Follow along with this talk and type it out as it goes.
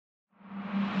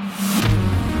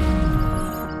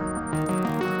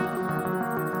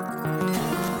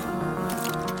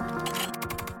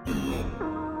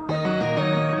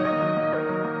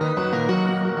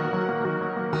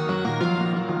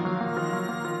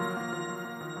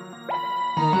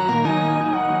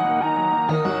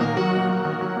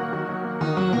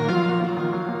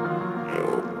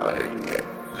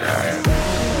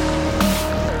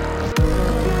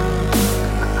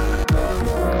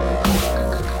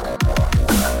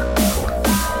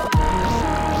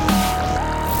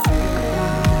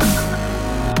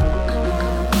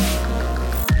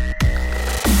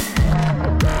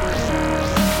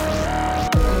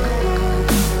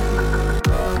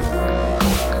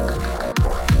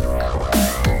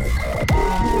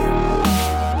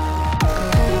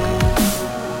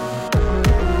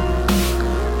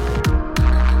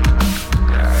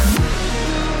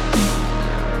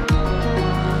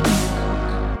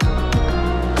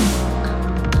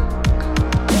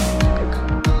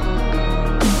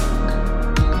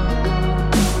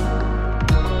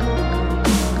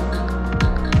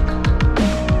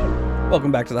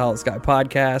Welcome back to the Hollow Sky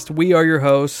Podcast. We are your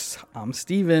hosts. I'm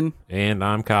Steven. And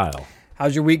I'm Kyle.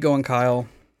 How's your week going, Kyle?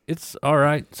 It's all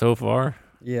right so far.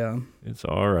 Yeah. It's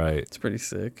all right. It's pretty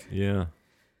sick. Yeah.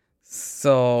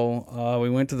 So, we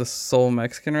went to the Soul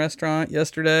Mexican restaurant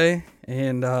yesterday,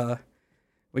 and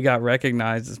we got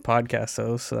recognized as podcast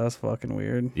hosts, so that's fucking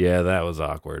weird. Yeah, that was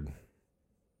awkward.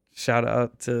 Shout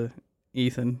out to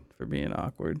Ethan for being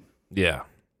awkward. Yeah.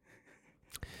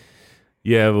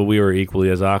 Yeah, but we were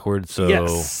equally as awkward, so...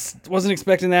 Yes. Wasn't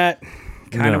expecting that.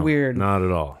 Kind of weird. Not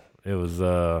at all. It was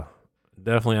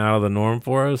definitely out of the norm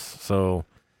for us, so...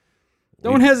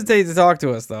 Don't hesitate to talk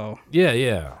to us, though.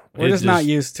 Yeah. We're just not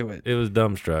used to it. It was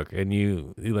dumbstruck, and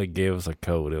you like gave us a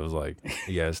code. It was like,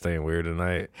 you guys staying weird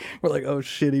tonight. We're like, oh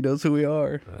shit, he knows who we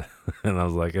are. And I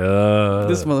was like,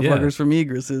 This motherfucker's from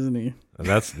Egress, isn't he? And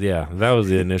that was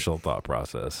the initial thought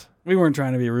process. We weren't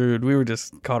trying to be rude. We were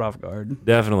just caught off guard.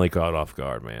 Definitely caught off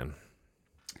guard, man.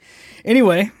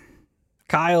 Anyway,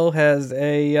 Kyle has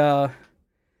a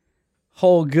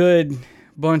whole good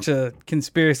bunch of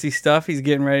conspiracy stuff he's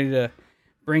getting ready to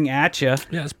bring at you.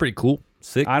 Yeah, it's pretty cool.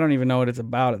 Sick. I don't even know what it's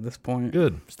about at this point.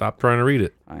 Good. Stop trying to read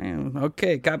it. I am.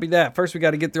 Okay, copy that. First, we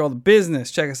got to get through all the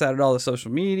business. Check us out at all the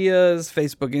social medias,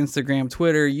 Facebook, Instagram,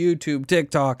 Twitter, YouTube,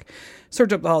 TikTok.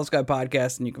 Search up the Hollow Sky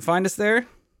Podcast, and you can find us there.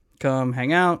 Come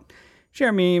hang out,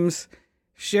 share memes,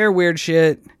 share weird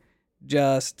shit.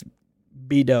 Just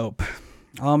be dope.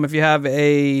 If you have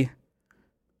a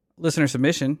listener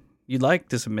submission you'd like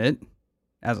to submit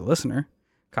as a listener,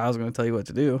 Kyle's going to tell you what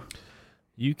to do.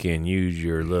 You can use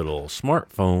your little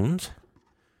smartphones,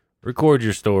 record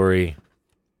your story,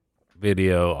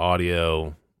 video,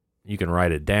 audio. You can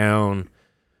write it down,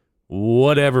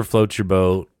 whatever floats your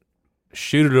boat.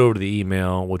 Shoot it over to the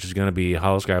email, which is going to be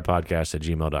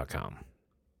hollowskypodcast@gmail.com.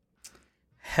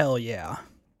 Hell yeah.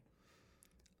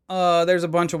 There's a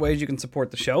bunch of ways you can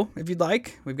support the show if you'd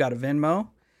like. We've got a Venmo.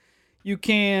 You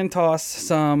can toss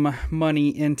some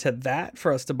money into that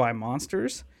for us to buy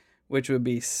monsters, which would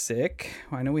be sick.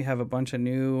 I know we have a bunch of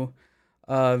new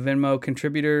Venmo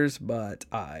contributors, but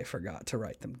I forgot to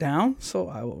write them down, so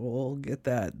I will get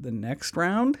that the next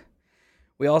round.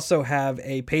 We also have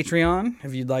a Patreon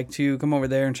if you'd like to come over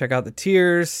there and check out the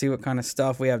tiers, see what kind of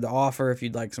stuff we have to offer if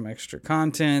you'd like some extra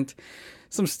content,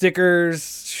 some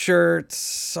stickers,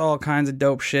 shirts, all kinds of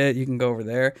dope shit. You can go over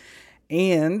there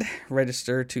and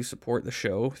register to support the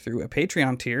show through a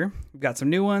Patreon tier. We've got some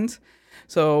new ones.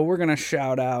 So we're going to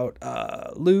shout out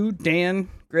Lou, Dan,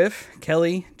 Griff,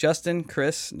 Kelly, Justin,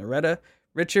 Chris, Noretta,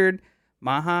 Richard,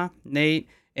 Maha, Nate,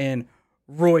 and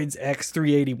Roids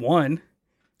X381.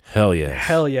 Hell yeah.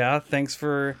 Hell yeah. Thanks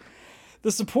for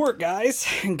the support, guys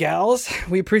and gals.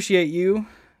 We appreciate you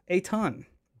a ton.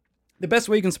 The best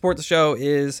way you can support the show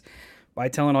is by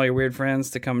telling all your weird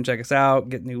friends to come and check us out,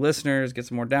 get new listeners, get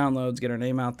some more downloads, get our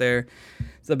name out there.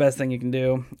 It's the best thing you can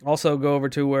do. Also, go over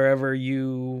to wherever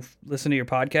you listen to your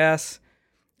podcasts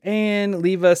and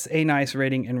leave us a nice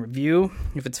rating and review.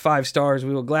 If it's 5 stars,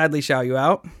 we will gladly shout you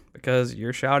out because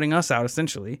you're shouting us out,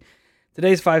 essentially.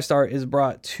 Today's 5-star is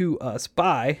brought to us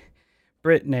by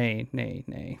Brittany.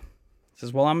 It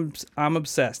says, well, I'm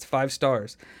obsessed. 5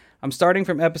 stars. I'm starting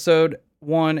from episode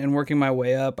 1 and working my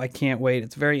way up. I can't wait.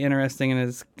 It's very interesting and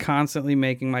is constantly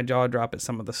making my jaw drop at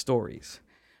some of the stories.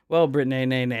 Well,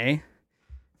 Brittany,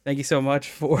 thank you so much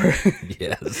for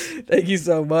Thank you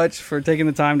so much for taking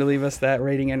the time to leave us that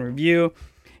rating and review.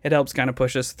 It helps kind of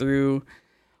push us through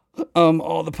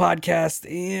all the podcasts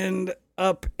and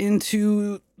up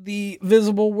into the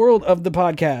visible world of the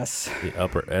podcasts. The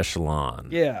upper echelon.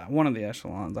 Yeah, one of the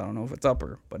echelons. I don't know if it's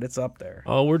upper, but it's up there.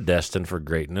 Oh, we're destined for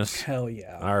greatness. Hell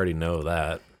yeah. I already know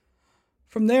that.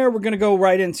 From there, we're going to go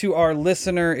right into our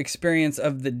listener experience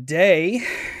of the day.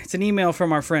 It's an email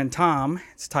from our friend Tom.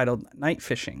 It's titled Night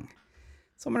Fishing.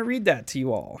 So I'm going to read that to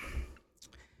you all.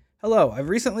 Hello, I've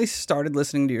recently started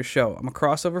listening to your show. I'm a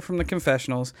crossover from the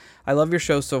Confessionals. I love your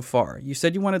show so far. You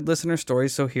said you wanted listener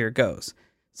stories, so here goes.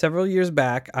 Several years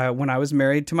back, when I was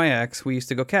married to my ex, we used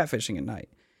to go catfishing at night.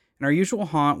 And our usual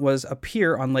haunt was a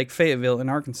pier on Lake Fayetteville in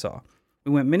Arkansas.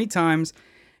 We went many times,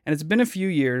 and it's been a few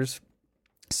years,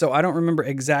 so I don't remember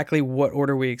exactly what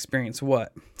order we experienced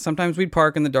what. Sometimes we'd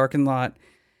park in the darkened lot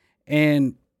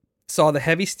and saw the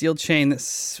heavy steel chain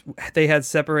that they had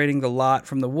separating the lot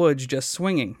from the woods just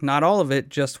swinging. Not all of it,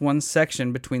 just one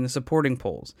section between the supporting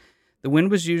poles. The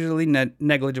wind was usually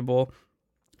negligible,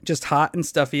 just hot and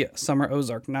stuffy summer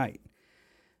Ozark night.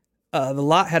 The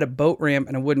lot had a boat ramp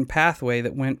and a wooden pathway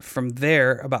that went from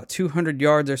there about 200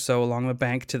 yards or so along the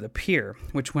bank to the pier,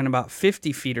 which went about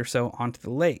 50 feet or so onto the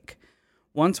lake.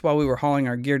 Once while we were hauling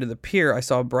our gear to the pier, I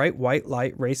saw a bright white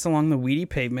light race along the weedy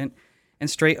pavement and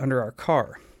straight under our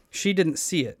car. She didn't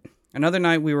see it. Another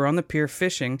night we were on the pier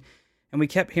fishing, and we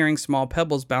kept hearing small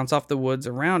pebbles bounce off the woods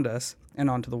around us and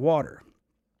onto the water.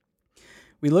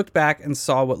 We looked back and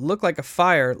saw what looked like a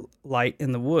fire light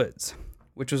in the woods,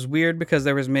 which was weird because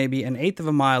there was maybe an eighth of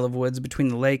a mile of woods between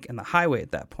the lake and the highway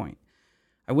at that point.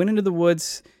 I went into the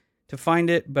woods to find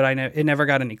it, but it never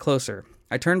got any closer.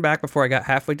 I turned back before I got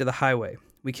halfway to the highway.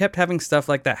 We kept having stuff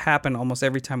like that happen almost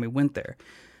every time we went there.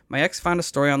 My ex found a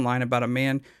story online about a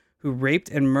man who raped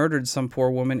and murdered some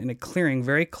poor woman in a clearing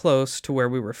very close to where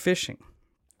we were fishing.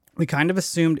 We kind of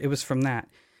assumed it was from that.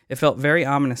 It felt very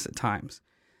ominous at times.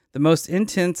 The most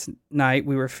intense night,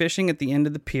 we were fishing at the end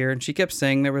of the pier, and she kept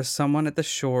saying there was someone at the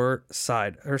shore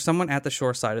side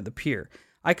of the pier.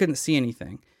 I couldn't see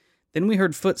anything. Then we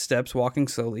heard footsteps walking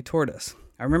slowly toward us.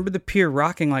 I remember the pier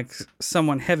rocking like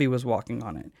someone heavy was walking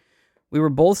on it. We were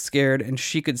both scared, and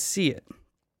she could see it.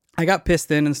 I got pissed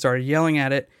then and started yelling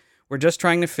at it. We're just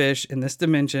trying to fish in this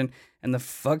dimension, and the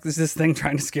fuck is this thing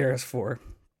trying to scare us for?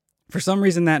 For some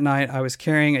reason that night, I was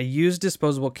carrying a used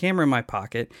disposable camera in my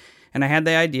pocket, and I had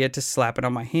the idea to slap it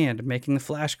on my hand, making the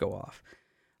flash go off.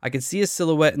 I could see his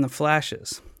silhouette in the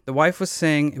flashes. The wife was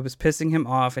saying it was pissing him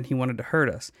off and he wanted to hurt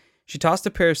us. She tossed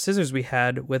a pair of scissors we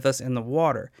had with us in the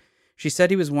water. She said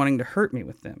he was wanting to hurt me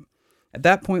with them. At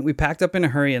that point, we packed up in a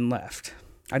hurry and left.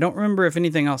 I don't remember if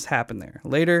anything else happened there.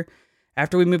 Later,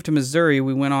 after we moved to Missouri,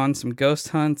 we went on some ghost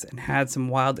hunts and had some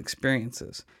wild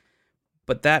experiences.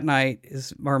 But that night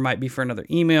might be for another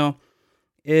email.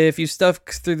 If you've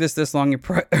stuck through this long,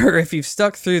 if you've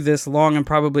stuck through this long and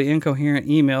probably incoherent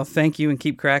email, thank you and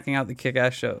keep cracking out the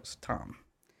kick-ass shows, Tom.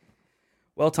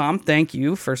 Well, Tom, thank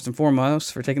you first and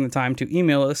foremost for taking the time to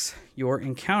email us your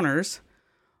encounters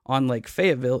on Lake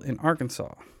Fayetteville in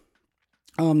Arkansas.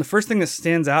 The first thing that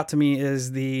stands out to me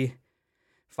is the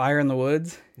fire in the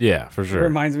woods. Yeah, for sure. It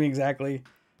reminds me exactly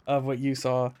of what you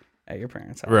saw at your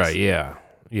parents' house. Right, yeah.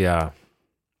 Yeah.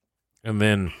 And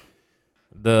then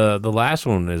the last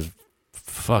one is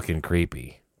fucking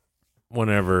creepy.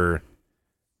 Whenever,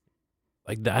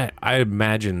 like, I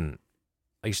imagine,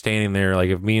 like, standing there, like,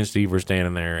 if me and Steve were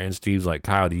standing there, and Steve's like,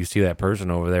 Kyle, do you see that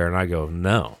person over there? And I go,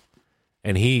 no.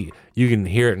 And you can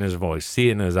hear it in his voice, see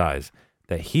it in his eyes,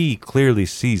 that he clearly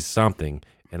sees something,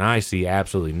 and I see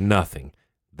absolutely nothing.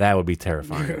 That would be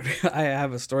terrifying. I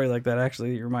have a story like that,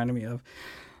 actually, you reminded me of.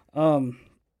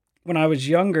 When I was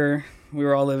younger, we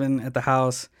were all living at the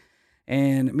house,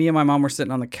 and me and my mom were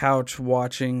sitting on the couch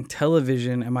watching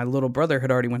television, and my little brother had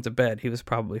already went to bed. He was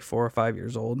probably 4 or 5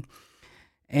 years old.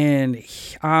 And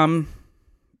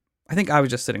I think I was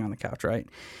just sitting on the couch, right?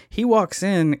 He walks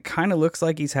in, kind of looks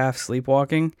like he's half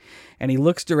sleepwalking, and he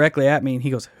looks directly at me, and he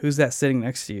goes, "Who's that sitting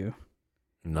next to you?"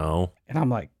 No. And I'm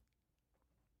like,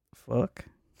 fuck?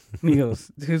 And he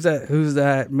goes, Who's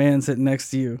that man sitting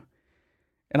next to you?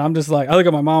 And I'm just like, I look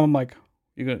at my mom, I'm like,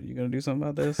 you gonna do something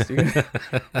about this? You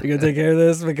gonna take care of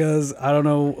this? Because I don't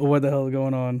know what the hell is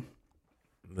going on.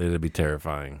 It'd be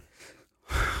terrifying.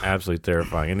 Absolutely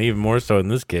terrifying. And even more so in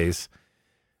this case,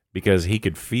 because he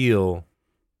could feel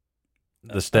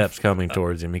the steps coming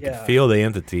towards him. He could feel the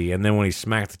entity. And then when he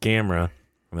smacked the camera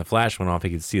and the flash went off, he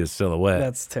could see the silhouette.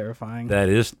 That's terrifying. That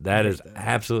is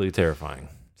absolutely terrifying.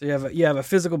 So you have a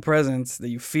physical presence that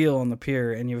you feel on the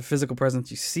pier, and you have a physical presence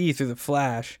you see through the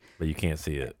flash. But you can't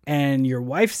see it. And your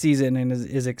wife sees it and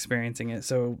is experiencing it.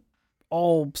 So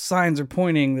all signs are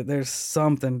pointing that there's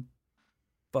something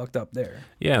fucked up there.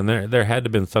 Yeah, and there had to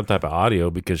have been some type of audio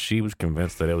because she was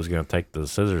convinced that it was going to take the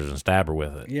scissors and stab her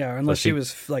with it. Yeah, unless she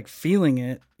was like feeling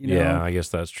it. You know? Yeah, I guess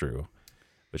that's true.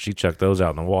 But she chucked those out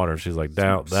in the water. She's like,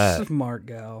 doubt that. Smart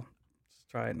gal.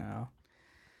 Let's try it now.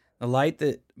 The light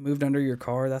that moved under your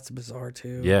car, that's bizarre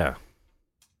too. Yeah.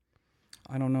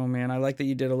 I don't know, man. I like that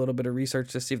you did a little bit of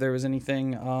research to see if there was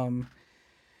anything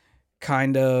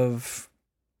kind of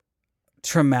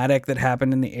traumatic that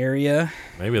happened in the area.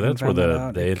 Maybe that's where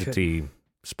the entity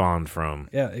spawned from.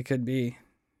 Yeah, it could be.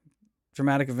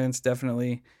 Traumatic events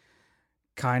definitely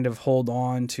kind of hold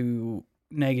on to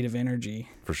negative energy.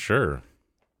 For sure.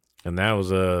 And that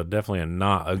was definitely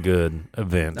not a good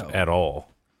event at all.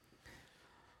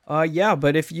 Yeah,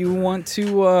 but if you want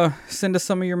to send us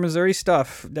some of your Missouri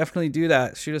stuff, definitely do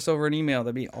that. Shoot us over an email.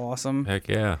 That'd be awesome. Heck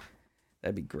yeah.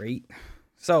 That'd be great.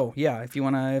 So, yeah, if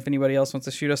anybody else wants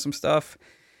to shoot us some stuff,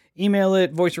 email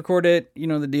it, voice record it. You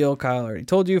know the deal. Kyle already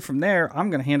told you. From there, I'm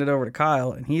going to hand it over to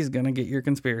Kyle, and he's going to get your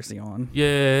conspiracy on.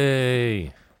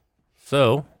 Yay.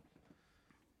 So,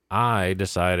 I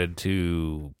decided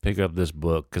to pick up this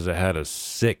book because it had a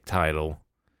sick title,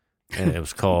 and it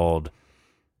was called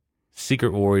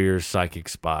Secret Warriors, Psychic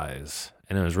Spies,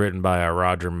 and it was written by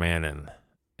Roger Mannon.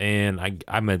 And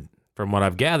from what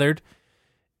I've gathered,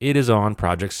 it is on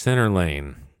Project Center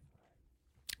Lane.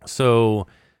 So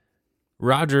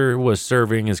Roger was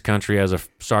serving his country as a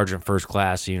sergeant first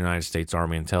class in the United States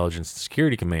Army Intelligence and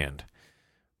Security Command.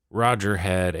 Roger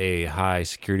had a high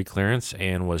security clearance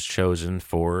and was chosen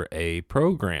for a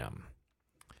program.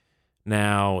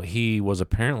 Now, he was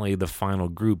apparently the final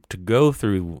group to go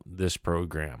through this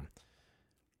program.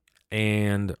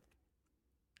 And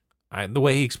the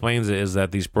way he explains it is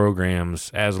that these programs,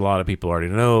 as a lot of people already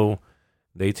know,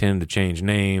 they tend to change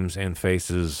names and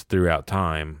faces throughout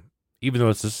time, even though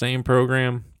it's the same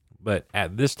program. But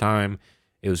at this time,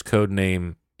 it was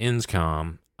codenamed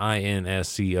INSCOM,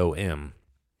 INSCOM,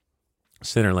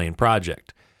 Center Lane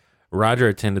Project. Roger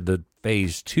attended the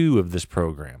phase 2 of this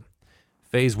program.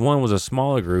 Phase 1 was a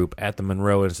smaller group at the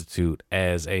Monroe Institute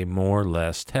as a more or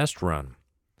less test run.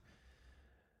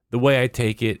 The way I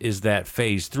take it is that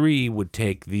phase 3 would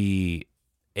take the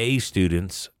A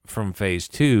students from phase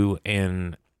 2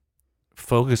 and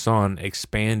focus on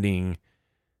expanding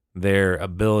their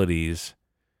abilities,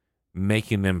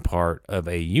 making them part of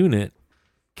a unit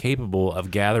capable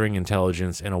of gathering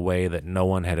intelligence in a way that no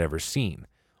one had ever seen,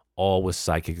 all with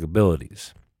psychic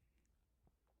abilities.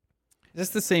 Is this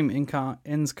the same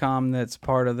INSCOM that's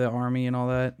part of the Army and all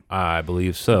that? I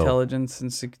believe so. Intelligence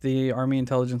and the Army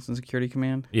Intelligence and Security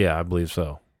Command? Yeah, I believe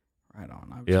so. Right on.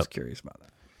 I was Yep. just curious about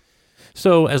that.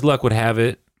 So, as luck would have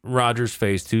it, Roger's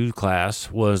Phase 2 class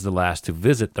was the last to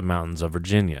visit the mountains of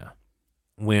Virginia.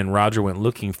 When Roger went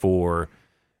looking for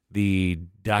the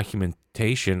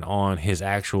documentation on his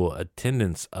actual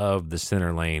attendance of the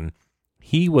Center Lane,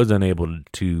 he was unable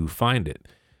to find it,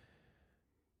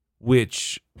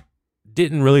 which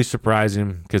didn't really surprise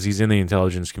him because he's in the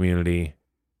intelligence community.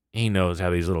 He knows how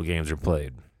these little games are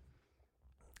played.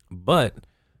 But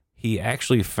he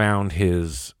actually found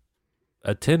his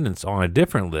attendance on a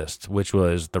different list, which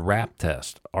was the RAP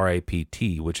test,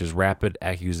 RAPT, which is Rapid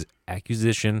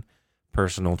Acquisition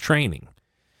Personal Training.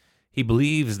 He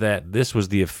believes that this was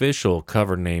the official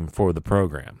cover name for the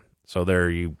program. So there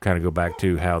you kind of go back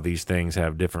to how these things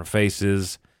have different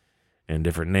faces and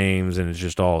different names, and it's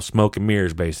just all smoke and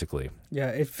mirrors, basically. Yeah,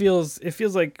 it feels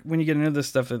like when you get into this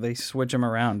stuff that they switch them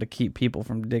around to keep people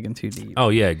from digging too deep. Oh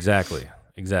yeah, exactly.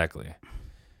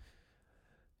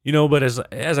 You know, but as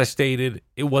I stated,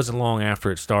 it wasn't long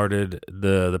after it started,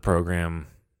 the program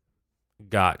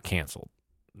got canceled.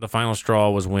 The final straw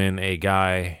was when a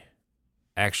guy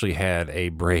actually had a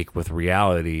break with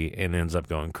reality and ends up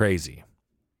going crazy.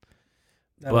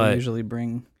 That'll usually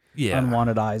bring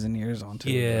unwanted eyes and ears onto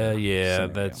scenario.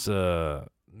 That's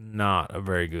not a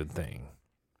very good thing.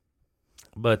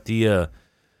 But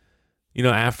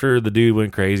after the dude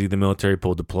went crazy, the military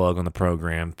pulled the plug on the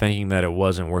program, thinking that it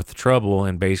wasn't worth the trouble,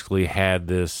 and basically had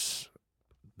this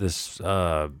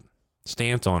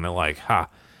stance on it, like, I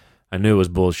knew it was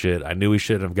bullshit. I knew we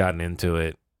shouldn't have gotten into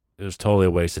it. It was totally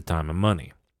a waste of time and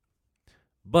money.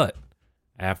 But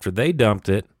after they dumped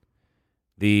it,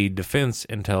 the Defense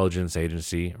Intelligence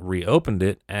Agency reopened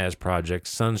it as Project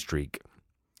Sunstreak,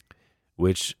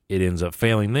 which it ends up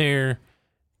failing there.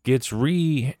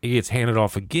 It gets handed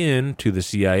off again to the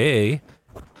CIA,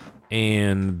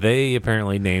 and they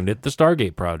apparently named it the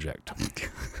Stargate Project.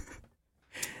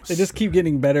 They just keep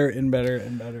getting better and better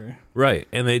and better. Right,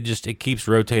 and it keeps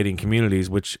rotating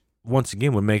communities, which once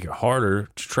again would make it harder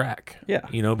to track. Yeah.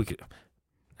 Because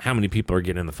how many people are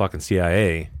getting in the fucking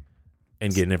CIA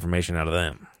and getting information out of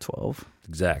them? 12.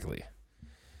 Exactly.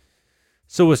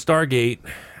 So with Stargate,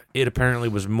 it apparently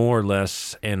was more or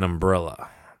less an umbrella,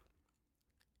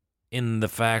 in the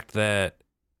fact that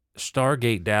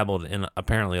Stargate dabbled in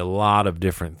apparently a lot of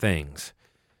different things,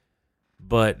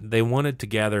 but they wanted to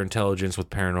gather intelligence with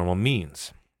paranormal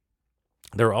means.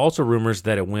 There are also rumors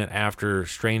that it went after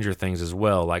stranger things as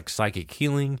well, like psychic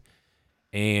healing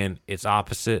and its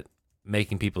opposite,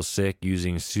 making people sick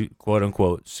using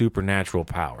quote-unquote supernatural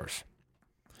powers.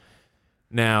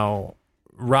 Now,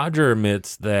 Roger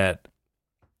admits that,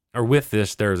 or with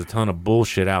this, there's a ton of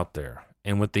bullshit out there.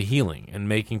 And with the healing and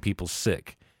making people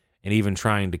sick and even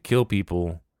trying to kill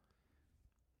people,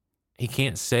 he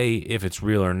can't say if it's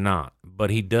real or not. But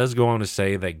he does go on to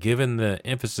say that given the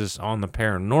emphasis on the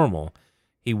paranormal,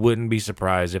 he wouldn't be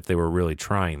surprised if they were really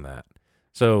trying that.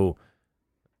 So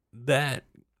that,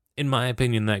 in my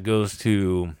opinion, that goes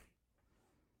to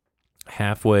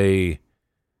halfway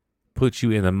put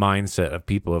you in the mindset of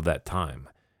people of that time,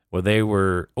 where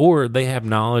they have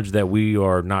knowledge that we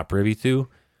are not privy to.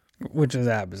 Which is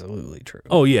absolutely true.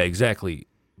 Oh, yeah, exactly.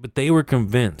 But they were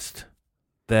convinced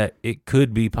that it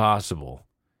could be possible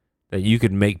that you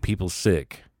could make people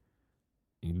sick,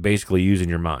 basically using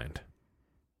your mind.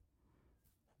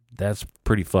 That's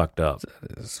pretty fucked up.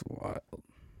 That is wild.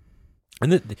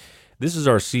 And this is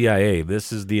our CIA.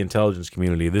 This is the intelligence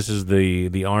community. This is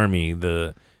the Army.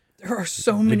 There are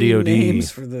so many DOD.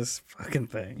 names for this fucking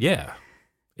thing. Yeah,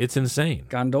 it's insane.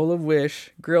 Gondola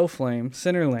Wish, Grill Flame,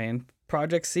 Center Lane,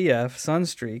 Project CF,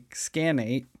 Sunstreak, Scan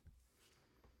 8.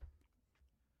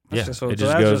 Yeah, That's it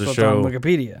just goes to what's show. on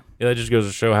Wikipedia. Yeah, that just goes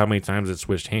to show how many times it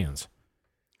switched hands.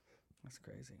 That's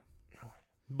crazy.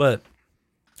 But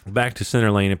back to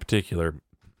Center Lane in particular,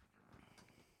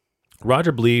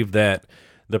 Roger believed that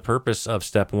the purpose of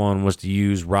Step 1 was to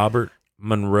use Robert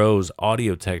Monroe's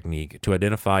audio technique to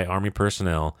identify Army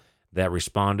personnel that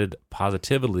responded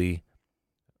positively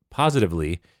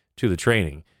to the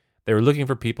training. They were looking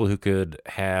for people who could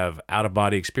have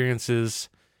out-of-body experiences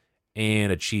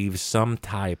and achieve some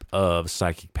type of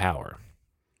psychic power,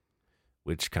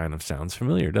 which kind of sounds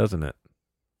familiar, doesn't it?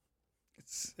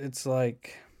 It's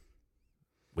like,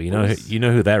 Well, you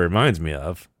know who that reminds me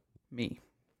of. me.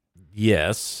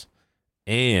 Yes.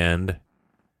 And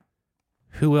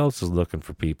who else is looking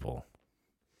for people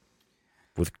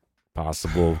with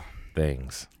possible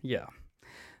things? Yeah.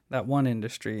 That one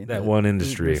industry. That one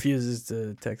industry. refuses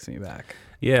to text me back.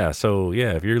 Yeah, so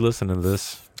yeah, if you're listening to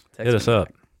this, Text hit us me up.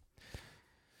 back.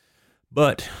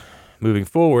 But moving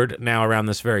forward, now around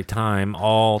this very time,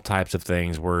 all types of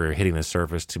things were hitting the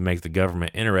surface to make the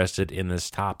government interested in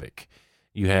this topic.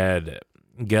 You had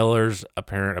Geller's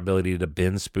apparent ability to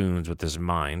bend spoons with his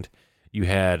mind. You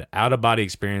had out-of-body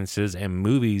experiences and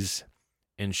movies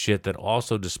and shit that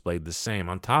also displayed the same.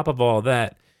 On top of all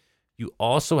that, you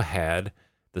also had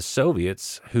the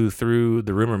Soviets who, through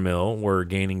the rumor mill, were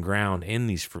gaining ground in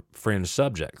these fringe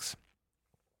subjects.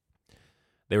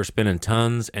 They were spending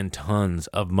tons and tons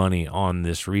of money on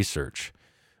this research,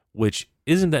 which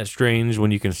isn't that strange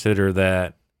when you consider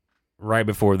that right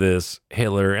before this,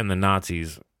 Hitler and the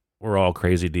Nazis were all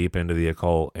crazy deep into the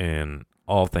occult and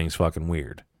all things fucking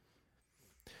weird.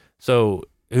 So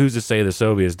who's to say the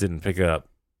Soviets didn't pick up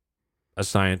a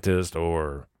scientist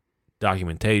or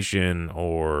documentation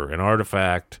or an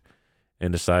artifact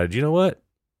and decided, you know what?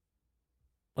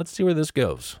 Let's see where this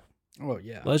goes. Oh,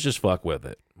 yeah. Let's just fuck with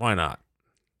it. Why not?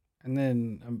 And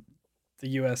then the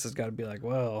U.S. has got to be like,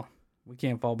 well, we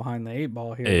can't fall behind the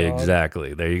 8-ball here. Dog.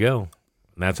 Exactly. There you go.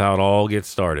 And that's how it all gets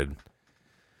started.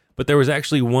 But there was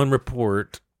actually one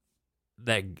report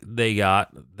that they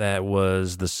got that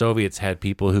was the Soviets had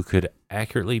people who could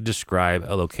accurately describe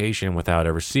a location without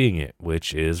ever seeing it,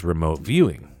 which is remote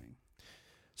viewing.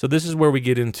 So this is where we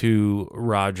get into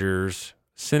Roger's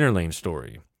Center Lane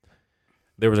story.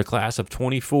 There was a class of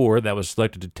 24 that was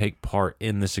selected to take part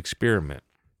in this experiment.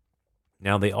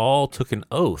 Now, they all took an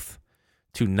oath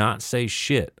to not say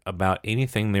shit about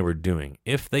anything they were doing.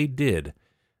 If they did,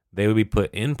 they would be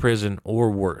put in prison or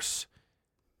worse.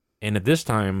 And at this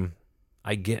time,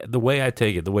 I get the way I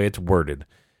take it, the way it's worded,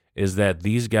 is that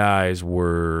these guys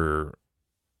were,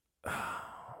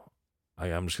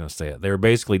 I'm just going to say it. They were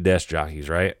basically desk jockeys,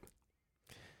 right?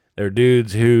 They're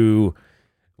dudes who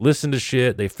listened to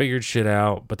shit, they figured shit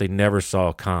out, but they never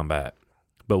saw combat.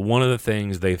 But one of the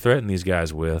things they threatened these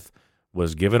guys with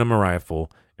was giving them a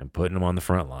rifle and putting them on the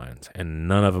front lines, and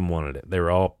none of them wanted it. They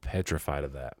were all petrified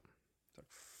of that.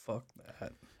 Fuck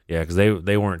that. Yeah, because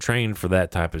they weren't trained for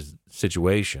that type of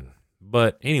situation.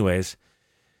 But anyways,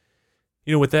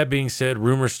 with that being said,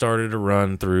 rumors started to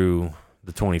run through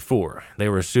the 24. They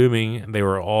were assuming they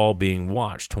were all being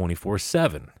watched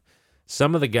 24/7.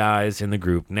 Some of the guys in the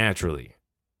group naturally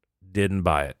didn't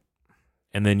buy it.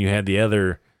 And then you had the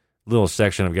other little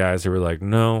section of guys who were like,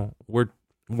 no, we're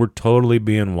totally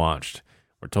being watched.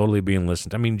 We're totally being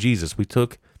listened to. I mean, Jesus, we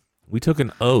took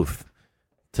an oath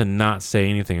to not say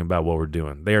anything about what we're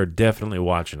doing. They are definitely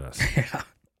watching us. Yeah.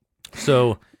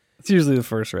 So It's usually the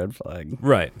first red flag.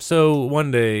 right. So one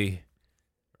day,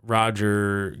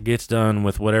 Roger gets done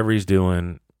with whatever he's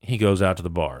doing. He goes out to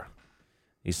the bar.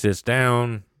 He sits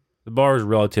down. The bar is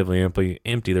relatively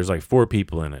empty. There's like 4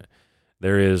 people in it.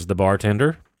 There is the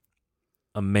bartender,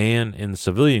 a man in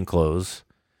civilian clothes,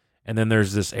 and then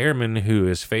there's this airman who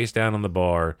is face down on the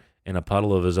bar in a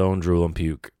puddle of his own drool and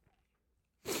puke.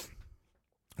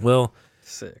 Well,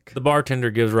 Sick. the bartender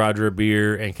gives Roger a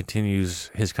beer and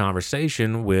continues his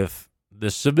conversation with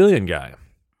this civilian guy.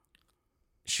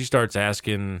 She starts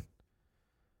asking,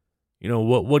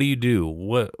 what do you do?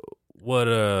 What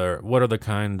are the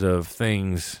kinds of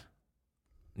things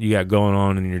you got going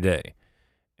on in your day?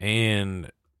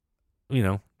 And,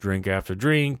 drink after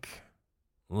drink,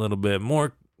 a little bit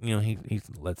more, he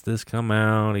lets this come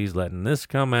out. He's letting this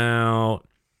come out.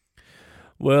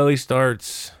 Well, he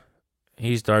starts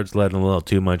letting a little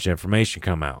too much information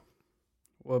come out.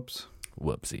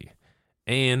 Whoopsie.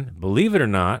 And believe it or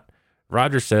not,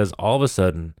 Roger says all of a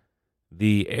sudden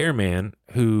The airman,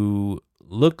 who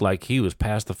looked like he was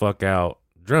passed the fuck out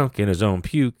drunk in his own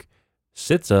puke,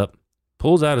 sits up,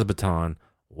 pulls out his baton,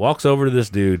 walks over to this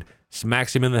dude,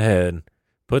 smacks him in the head,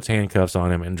 puts handcuffs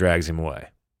on him, and drags him away.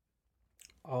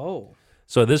 Oh.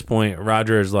 So at this point,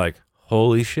 Roger is like,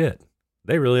 holy shit,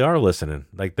 they really are listening.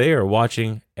 Like, they are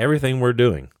watching everything we're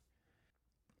doing.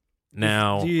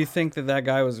 Now, do you think that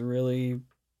guy was really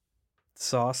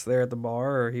sauce there at the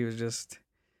bar, or he was just...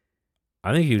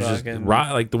 I think he was just,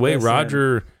 like, the way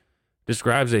Roger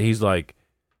describes it, he's like,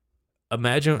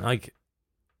 imagine, like,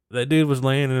 that dude was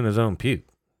laying in his own puke.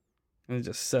 And it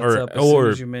just sets up as soon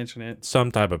as you mention it.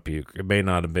 Some type of puke. It may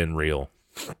not have been real.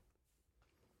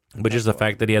 But just the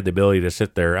fact that he had the ability to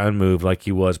sit there unmoved like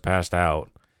he was passed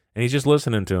out. And he's just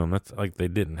listening to him. That's like they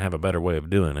didn't have a better way of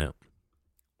doing it.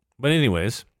 But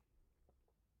anyways,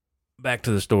 back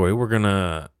to the story. We're going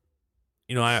to,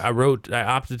 I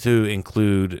opted to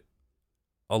include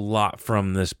a lot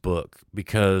from this book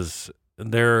because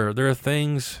there are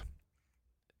things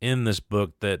in this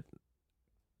book that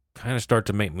kind of start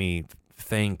to make me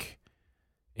think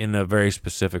in a very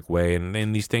specific way.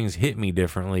 And these things hit me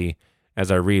differently as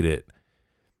I read it.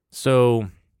 So,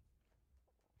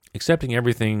 accepting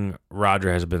everything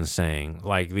Roger has been saying,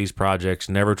 like these projects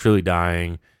never truly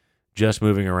dying, just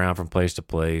moving around from place to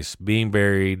place, being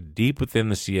buried deep within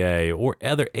the CIA or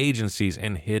other agencies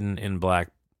and hidden in black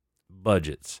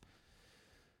budgets.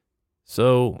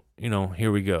 So,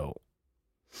 here we go.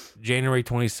 January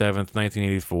 27th,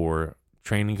 1984,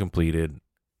 training completed.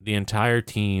 The entire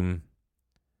team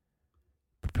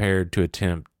prepared to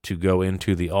attempt to go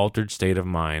into the altered state of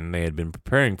mind they had been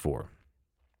preparing for.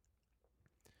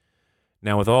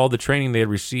 Now, with all the training they had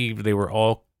received, they were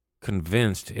all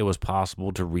convinced it was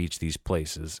possible to reach these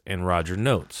places, and Roger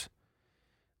notes,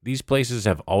 these places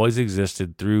have always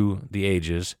existed through the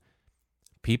ages.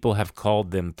 People have called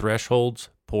them thresholds,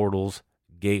 portals,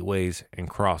 gateways, and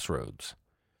crossroads.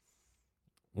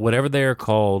 Whatever they are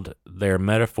called, they are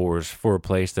metaphors for a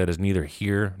place that is neither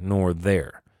here nor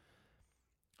there.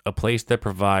 A place that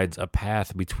provides a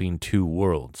path between two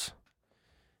worlds.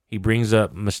 He brings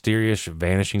up mysterious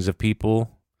vanishings of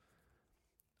people,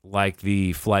 like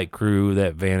the flight crew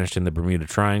that vanished in the Bermuda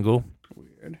Triangle.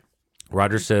 Weird.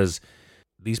 Roger says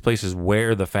these places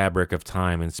where the fabric of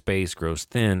time and space grows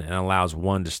thin and allows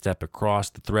one to step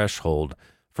across the threshold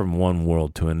from one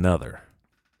world to another.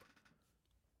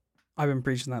 I've been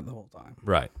preaching that the whole time.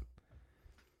 Right.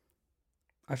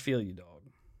 I feel you, dog.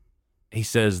 He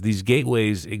says these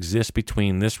gateways exist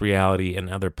between this reality and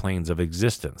other planes of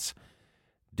existence,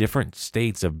 different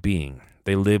states of being.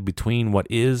 They live between what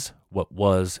is, what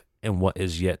was, and what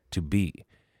is yet to be,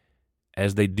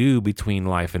 as they do between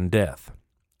life and death,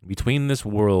 between this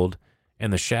world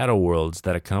and the shadow worlds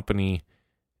that accompany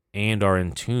and are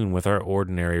in tune with our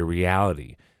ordinary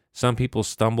reality. Some people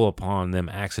stumble upon them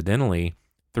accidentally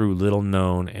through little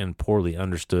known and poorly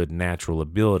understood natural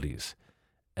abilities.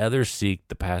 Others seek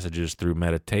the passages through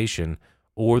meditation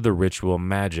or the ritual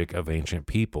magic of ancient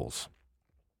peoples.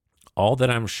 All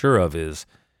that I'm sure of is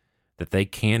that they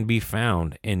can be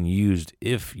found and used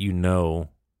if you know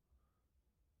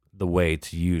the way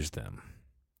to use them.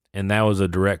 And that was a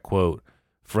direct quote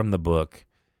from the book.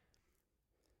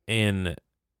 And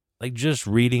like just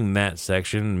reading that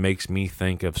section makes me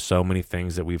think of so many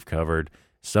things that we've covered,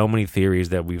 so many theories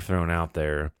that we've thrown out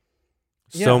there.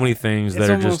 So many things that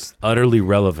are just utterly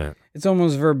relevant. It's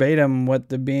almost verbatim what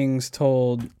the beings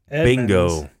told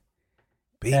Edmonds.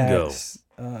 Bingo.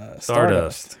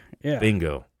 Stardust. Yeah.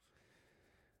 Bingo.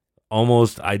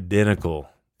 Almost identical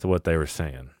to what they were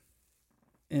saying.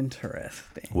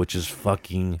 Interesting. Which is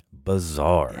fucking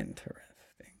bizarre.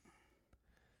 Interesting.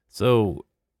 So,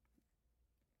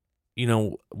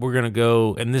 we're going to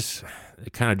go, and this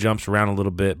it kind of jumps around a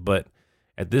little bit, but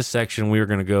at this section, we are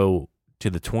going to go to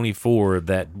the 24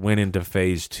 that went into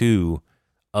phase 2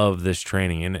 of this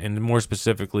training. And more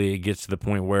specifically, it gets to the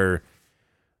point where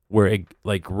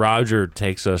Roger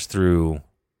takes us through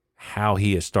how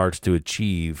he starts to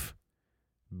achieve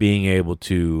being able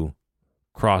to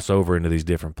cross over into these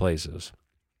different places.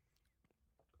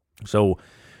 So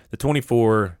the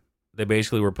 24, they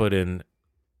basically were put in,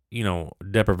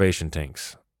 deprivation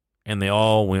tanks, and they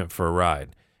all went for a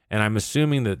ride. And I'm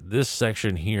assuming that this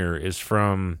section here is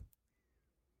from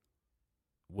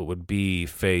what would be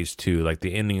phase 2, like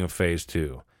the ending of phase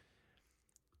 2.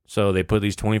 So they put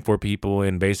these 24 people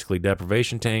in basically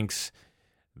deprivation tanks.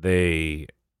 They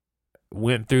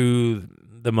went through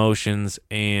the motions,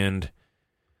 and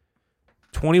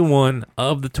 21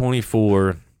 of the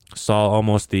 24 saw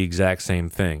almost the exact same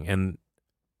thing. And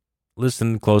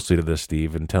listen closely to this,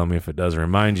 Steve, and tell me if it doesn't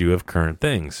remind you of current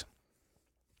things.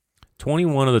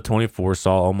 21 of the 24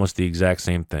 saw almost the exact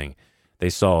same thing. They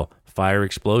saw fire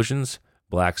explosions,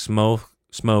 black smoke,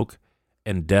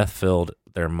 and death filled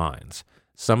their minds.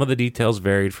 Some of the details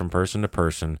varied from person to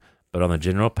person, but on the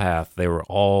general path, they were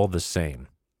all the same.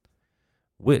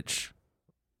 Which,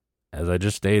 as I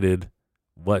just stated,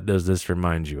 what does this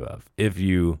remind you of if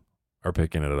you are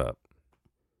picking it up?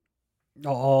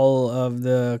 All of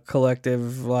the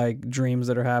collective like dreams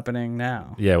that are happening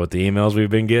now. Yeah, with the emails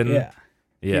we've been getting. Yeah.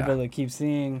 Yeah. People that keep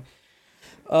seeing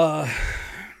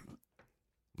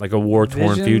Like a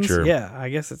war-torn visions. future. Yeah, I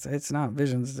guess it's not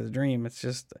visions, it's a dream. It's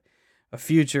just a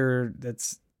future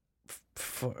that's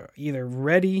either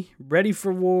ready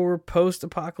for war,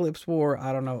 post-apocalypse war.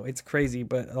 I don't know. It's crazy,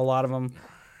 but a lot of them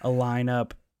align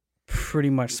up pretty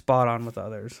much spot on with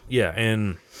others. Yeah,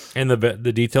 and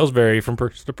the details vary from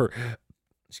person to person.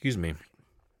 Excuse me.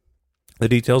 The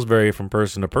details vary from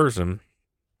person to person,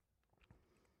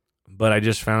 but I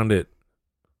just found it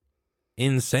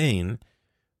insane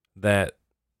that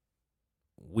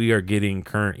we are getting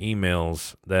current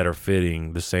emails that are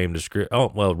fitting the same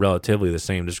relatively the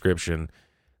same description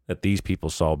that these people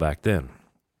saw back then.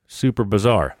 Super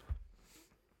bizarre.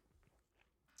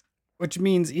 Which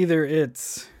means either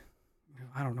it's,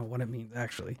 I don't know what it means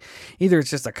actually. Either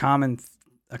it's just a common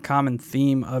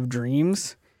theme of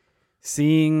dreams,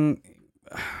 seeing,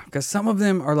 because some of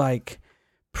them are like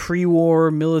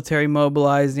pre-war military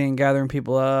mobilizing, gathering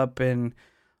people up and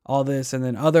all this, and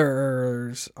then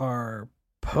others are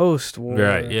post-war.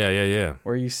 Right, yeah.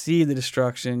 Where you see the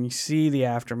destruction, you see the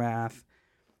aftermath.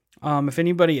 If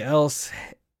anybody else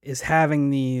is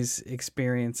having these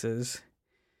experiences,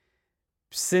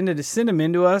 send them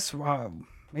into us. Wow,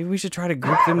 maybe we should try to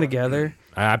group them together.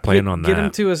 I plan on that. Get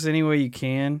them to us any way you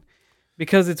can,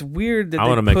 because it's weird that I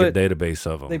want to make a database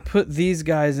of them. They put these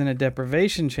guys in a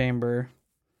deprivation chamber,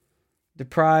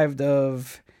 deprived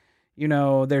of,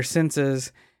 their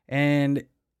senses, and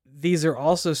these are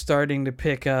also starting to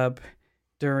pick up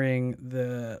during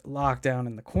the lockdown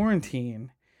and the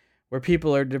quarantine, where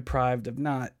people are deprived of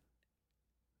not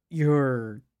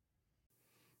your...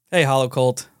 Hey,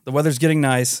 Holocult, the weather's getting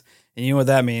nice, and you know what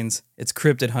that means. It's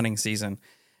cryptid hunting season.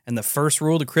 And the first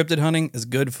rule to cryptid hunting is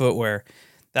good footwear.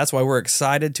 That's why we're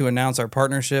excited to announce our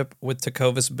partnership with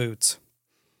Tecovas Boots.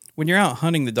 When you're out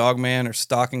hunting the Dogman or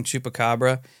stalking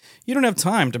Chupacabra, you don't have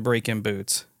time to break in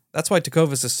boots. That's why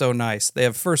Tecovas is so nice. They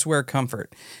have first wear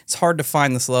comfort. It's hard to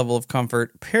find this level of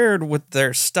comfort paired with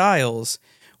their styles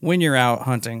when you're out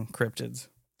hunting cryptids.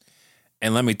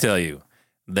 And let me tell you,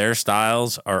 their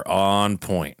styles are on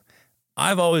point.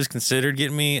 I've always considered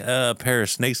getting me a pair of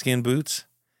snakeskin boots,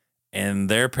 and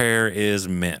their pair is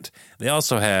mint. They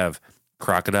also have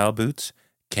crocodile boots,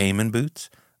 caiman boots,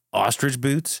 ostrich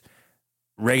boots,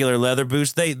 regular leather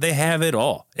boots. They have it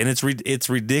all, and it's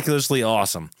ridiculously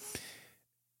awesome.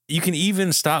 You can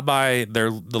even stop by the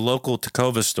local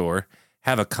Tecovas store,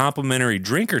 have a complimentary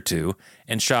drink or two,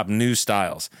 and shop new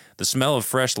styles. The smell of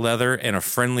fresh leather and a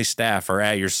friendly staff are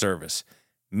at your service.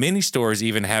 Many stores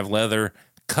even have leather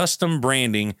custom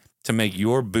branding to make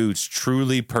your boots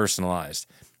truly personalized.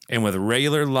 And with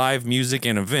regular live music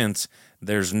and events,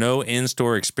 there's no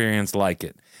in-store experience like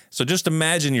it. So just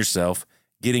imagine yourself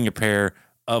getting a pair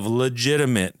of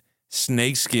legitimate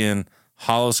snakeskin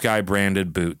Hollow Sky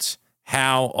branded boots.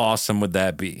 How awesome would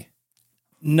that be?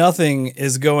 Nothing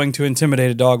is going to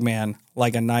intimidate a dogman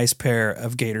like a nice pair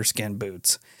of gator skin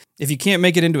boots. If you can't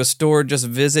make it into a store, just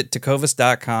visit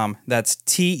tecovas.com. That's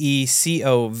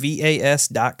TECOVAS.com.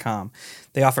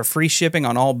 They offer free shipping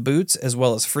on all boots, as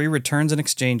well as free returns and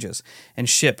exchanges, and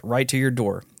ship right to your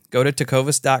door. Go to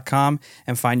tecovas.com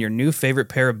and find your new favorite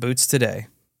pair of boots today.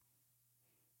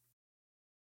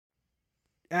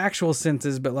 Actual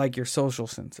senses, but like your social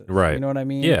senses. Right. You know what I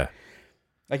mean? Yeah.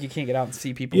 Like you can't get out and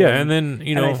see people. Yeah, and then,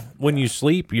 when you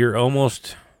sleep, you're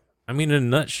almost, in a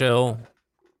nutshell,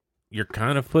 you're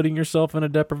kind of putting yourself in a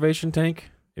deprivation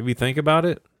tank, if you think about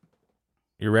it.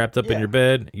 You're wrapped up in your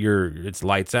bed, it's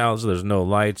lights out, so there's no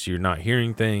lights, you're not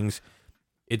hearing things.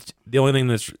 It's the only thing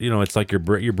that's, it's like your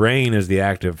brain is the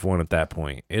active one at that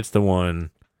point. It's the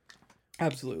one.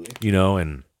 Absolutely.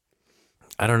 And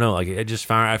I don't know,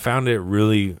 I found it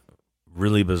really,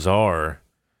 really bizarre.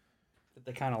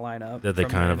 They kind of line up.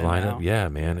 Yeah,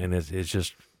 man. And it's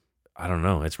just, I don't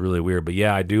know. It's really weird. But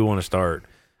yeah, I do want to start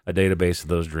a database of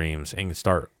those dreams and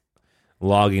start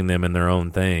logging them in their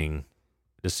own thing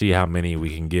to see how many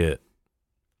we can get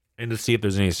and to see if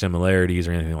there's any similarities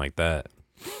or anything like that.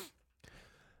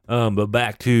 But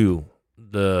back to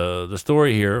the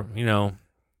story here,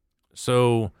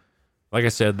 so like I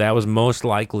said, that was most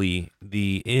likely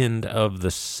the end of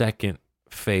the second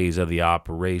phase of the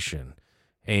operation.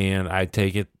 And I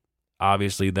take it,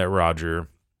 obviously that Roger,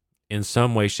 in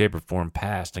some way, shape, or form,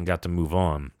 passed and got to move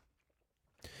on.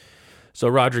 So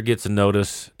Roger gets a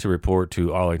notice to report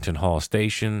to Arlington Hall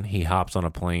Station. He hops on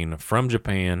a plane from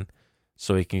Japan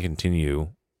so he can continue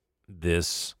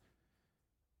this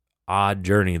odd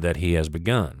journey that he has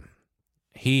begun.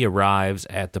 He arrives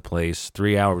at the place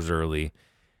 3 hours early,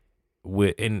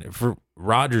 and for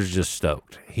Roger's just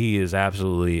stoked. He is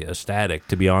absolutely ecstatic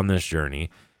to be on this journey.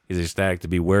 He's ecstatic to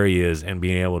be where he is and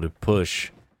being able to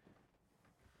push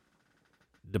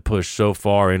so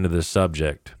far into this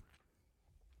subject.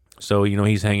 So,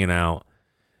 he's hanging out,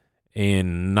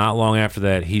 and not long after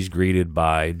that, he's greeted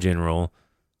by General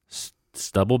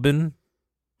Stubblebin.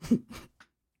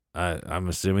 I'm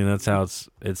assuming that's how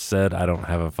it's said. I don't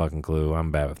have a fucking clue.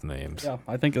 I'm bad with names. Yeah,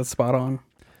 I think that's spot on.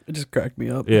 It just cracked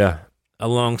me up. Yeah.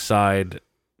 Alongside,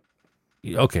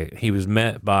 he was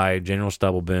met by General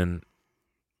Stubblebin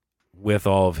with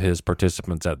all of his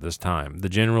participants at this time. The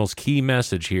general's key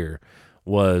message here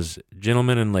was,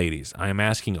 gentlemen and ladies, I am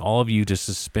asking all of you to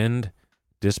suspend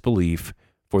disbelief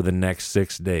for the next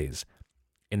 6 days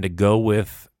and to go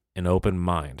with an open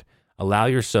mind. Allow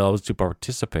yourselves to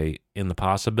participate in the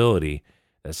possibility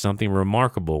that something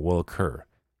remarkable will occur.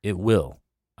 It will,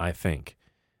 I think.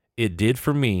 It did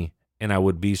for me, and I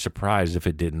would be surprised if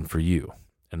it didn't for you.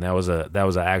 And that was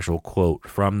an actual quote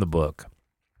from the book.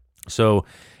 So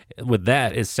with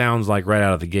that, it sounds like right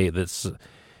out of the gate that's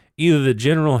either the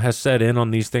general has set in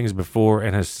on these things before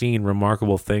and has seen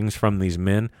remarkable things from these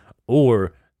men,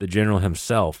 or the general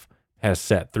himself has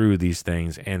sat through these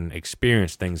things and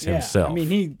experienced things himself. I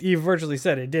mean, he virtually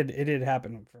said it did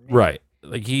happen for me. Right.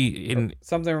 Like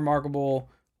something remarkable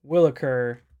will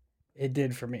occur. It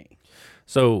did for me.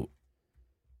 So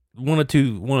one of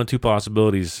two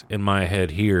possibilities in my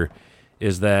head here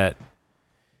is that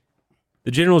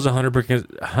the general is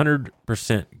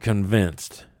 100%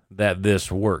 convinced that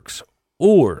this works,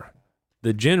 or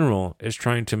the general is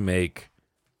trying to make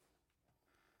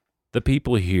the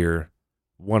people here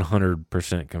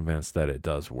 100% convinced that it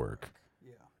does work.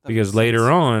 Yeah, because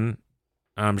later on,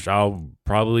 I'll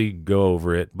probably go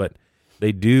over it, but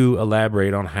they do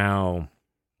elaborate on how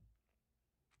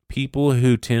people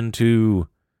who tend to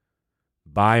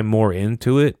buy more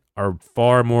into it are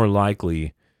far more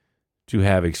likely to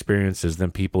have experiences than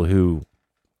people who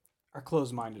are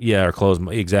closed-minded. Yeah, are closed.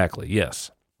 Exactly.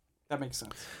 Yes. That makes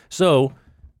sense. So,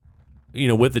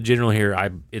 with the general here,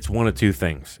 it's one of two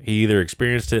things. He either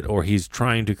experienced it or he's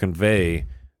trying to convey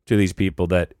to these people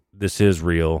that this is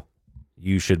real.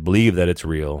 You should believe that it's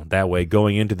real. That way,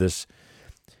 going into this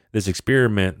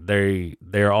experiment,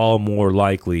 they're all more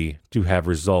likely to have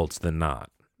results than not.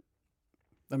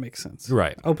 That makes sense.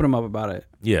 Right. Open them up about it.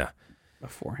 Yeah.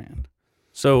 Beforehand.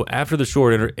 So after the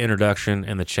short introduction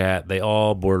and the chat, they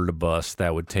all boarded a bus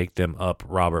that would take them up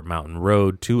Robert Mountain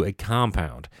Road to a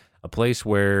compound, a place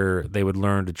where they would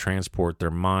learn to transport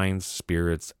their minds,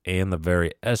 spirits, and the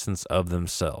very essence of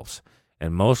themselves,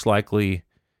 and most likely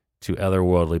to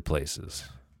otherworldly places,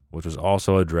 which was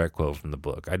also a direct quote from the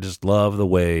book. I just love the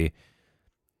way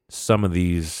some of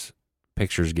these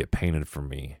pictures get painted for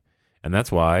me, and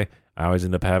that's why I always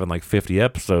end up having like 50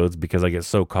 episodes, because I get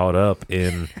so caught up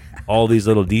in all these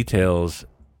little details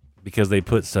because they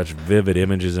put such vivid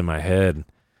images in my head.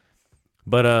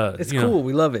 But it's cool.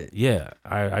 We love it. Yeah,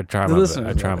 I try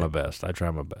my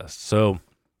best. So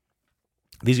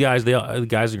these guys, the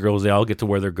guys and girls, they all get to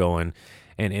where they're going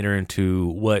and enter into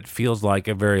what feels like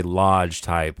a very lodge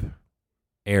type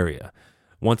area.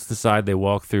 Once inside, they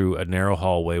walk through a narrow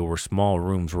hallway where small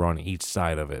rooms were on each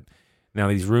side of it. Now,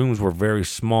 these rooms were very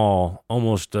small,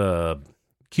 almost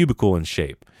cubicle in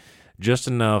shape, just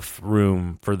enough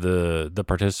room for the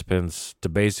participants to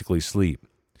basically sleep.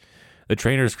 The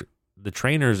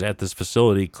trainers at this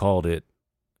facility called the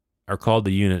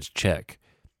units CHECK,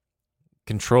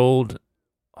 Controlled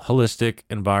Holistic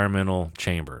Environmental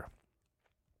Chamber,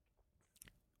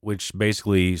 which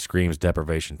basically screams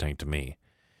deprivation tank to me.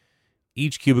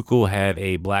 Each cubicle had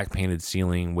a black painted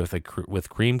ceiling with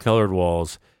cream colored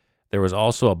walls. There was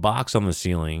also a box on the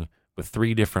ceiling with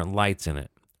 3 different lights in it,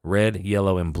 red,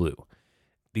 yellow, and blue.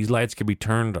 These lights could be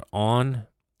turned on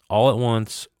all at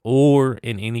once or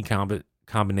in any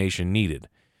combination needed.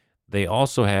 They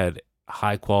also had a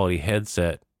high-quality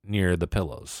headset near the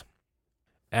pillows.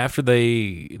 After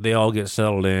they all get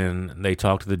settled in, they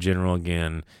talk to the general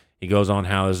again. He goes on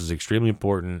how this is extremely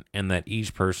important and that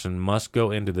each person must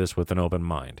go into this with an open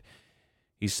mind.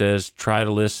 He says, try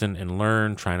to listen and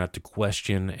learn, try not to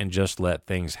question, and just let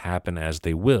things happen as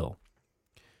they will.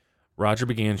 Roger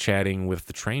began chatting with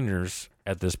the trainers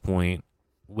at this point,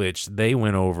 which they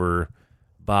went over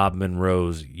Bob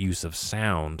Monroe's use of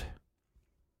sound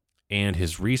and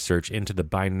his research into the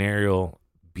binaural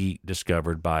beat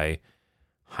discovered by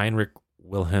Heinrich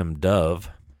Wilhelm Dove.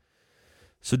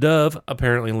 So Dove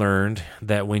apparently learned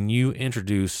that when you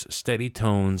introduce steady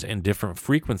tones and different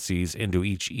frequencies into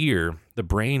each ear, the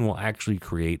brain will actually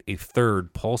create a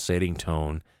third pulsating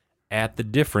tone at the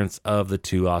difference of the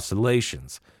two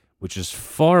oscillations, which is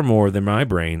far more than my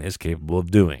brain is capable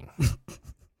of doing.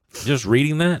 Just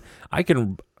reading that,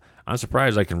 I'm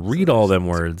surprised I can read all them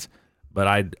words, but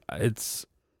I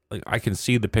can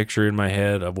see the picture in my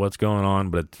head of what's going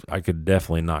on, but I could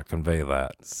definitely not convey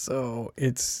that. So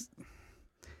it's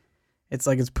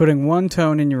like it's putting one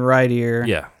tone in your right ear,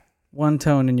 Yeah, one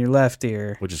tone in your left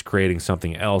ear, which is creating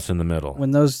something else in the middle.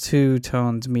 when those two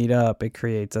tones meet up, it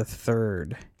creates a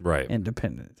third Right.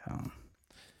 independent tone.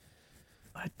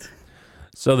 What?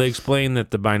 So they explain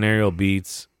that the binaural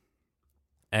beats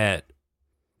at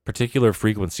particular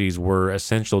frequencies were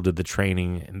essential to the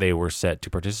training they were set to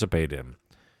participate in.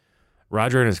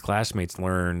 Roger and his classmates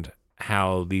learned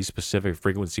how these specific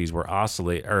frequencies were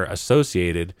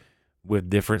associated with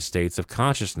different states of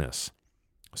consciousness.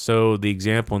 So the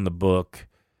example in the book,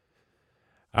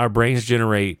 our brains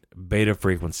generate beta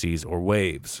frequencies or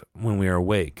waves when we are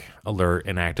awake, alert,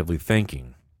 and actively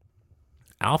thinking.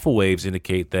 Alpha waves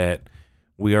indicate that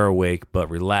we are awake but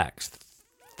relaxed.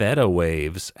 Theta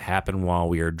waves happen while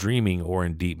we are dreaming or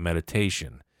in deep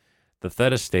meditation. The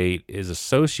theta state is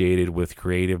associated with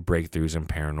creative breakthroughs and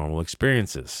paranormal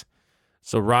experiences.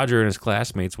 So Roger and his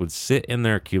classmates would sit in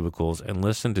their cubicles and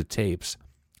listen to tapes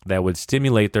that would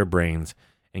stimulate their brains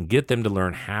and get them to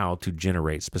learn how to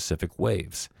generate specific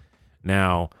waves.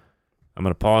 Now, I'm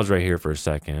going to pause right here for a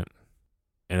second,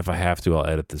 and if I have to, I'll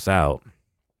edit this out.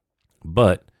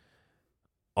 But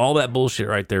all that bullshit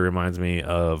right there reminds me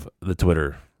of the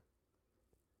Twitter.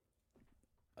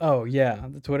 Oh, yeah,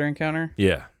 the Twitter encounter?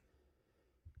 Yeah.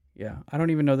 Yeah, I don't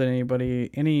even know that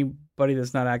anybody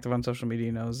that's not active on social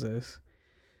media knows this.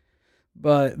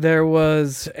 But there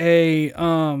was a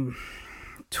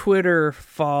Twitter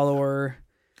follower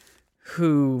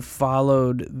who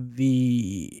followed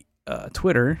the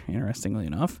Twitter, interestingly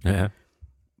enough. Yeah.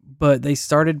 But they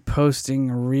started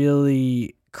posting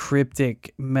really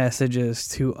cryptic messages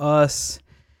to us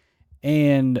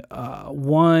and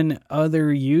one other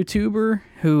YouTuber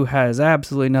who has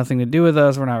absolutely nothing to do with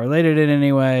us. We're not related in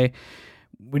any way.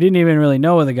 We didn't even really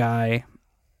know the guy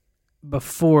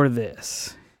before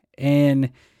this.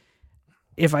 And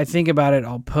if I think about it,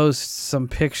 I'll post some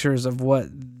pictures of what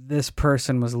this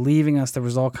person was leaving us. There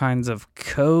was all kinds of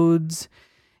codes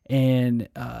and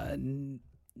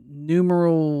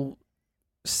numeral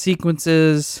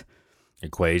sequences,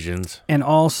 Equations. and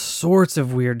all sorts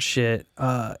of weird shit.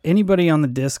 Anybody on the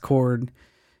Discord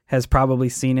has probably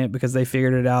seen it because they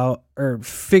figured out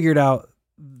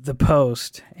the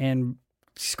post and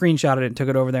screenshotted it and took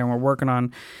it over there, and we're working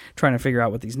on trying to figure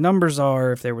out what these numbers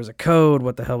are, if there was a code,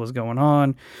 what the hell was going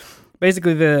on.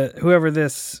 Basically, whoever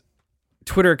this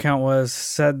Twitter account was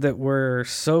said that we're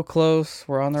so close,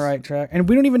 we're on the right track, and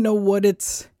we don't even know what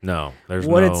it's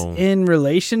in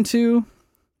relation to.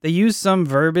 They used some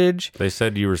verbiage. They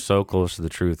said you were so close to the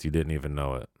truth you didn't even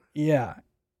know it. Yeah.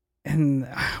 And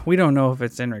we don't know if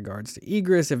it's in regards to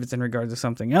egress, if it's in regards to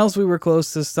something else we were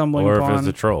close to stumbling upon. Or if it's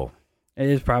a troll. It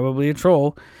is probably a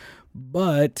troll.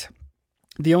 But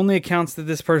the only accounts that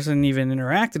this person even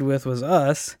interacted with was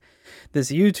us,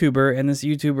 this YouTuber, and this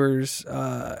YouTuber's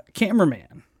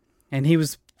cameraman. And he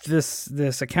was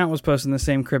this account was posting the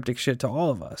same cryptic shit to all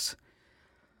of us.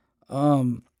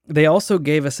 They also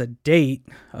gave us a date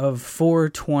of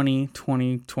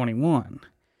 4/20/2021.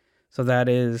 So that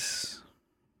is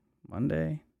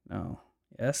Monday? No.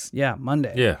 Yes? Yeah,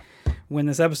 Monday. Yeah. When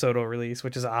this episode will release,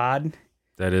 which is odd.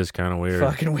 That is kind of weird.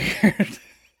 Fucking weird.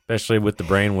 Especially with the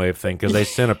brainwave thing, because they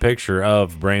sent a picture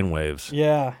of brainwaves.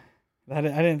 Yeah. I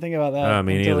didn't think about that.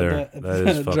 Me neither. That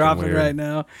is fucking dropping weird. right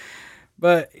now.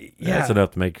 But yeah. That's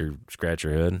enough to make you scratch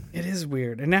your head. It is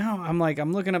weird. And now I'm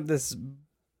looking up this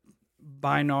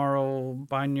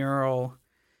binaural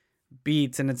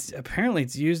beats, and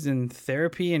it's used in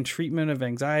therapy and treatment of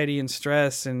anxiety and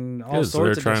stress and all sorts of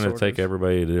disorders. They're trying to take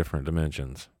everybody to different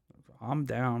dimensions. I'm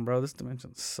down, bro. This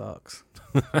dimension sucks.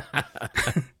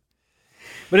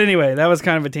 But anyway, that was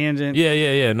kind of a tangent.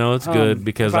 Yeah. No, it's good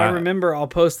because if I remember, I'll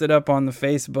post it up on the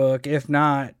Facebook. If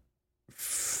not,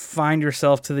 find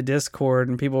yourself to the Discord,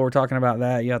 and people were talking about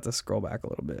that. You have to scroll back a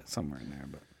little bit somewhere in there.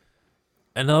 But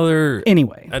another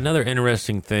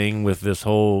interesting thing with this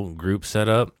whole group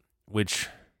setup, which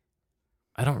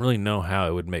I don't really know how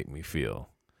it would make me feel,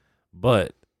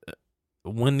 but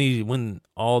when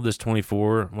all the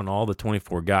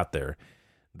 24 got there,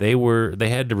 they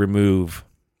had to remove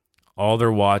all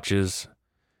their watches.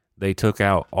 They took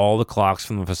out all the clocks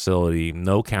from the facility,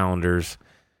 no calendars.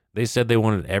 They said they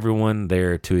wanted everyone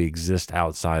there to exist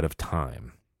outside of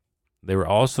time. They were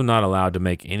also not allowed to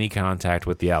make any contact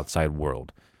with the outside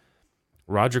world.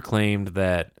 Roger claimed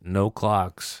that no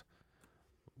clocks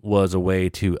was a way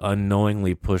to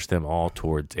unknowingly push them all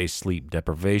towards a sleep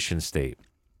deprivation state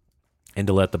and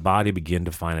to let the body begin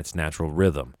to find its natural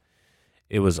rhythm.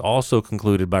 It was also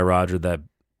concluded by Roger that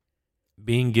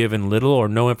being given little or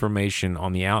no information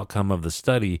on the outcome of the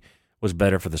study was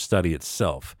better for the study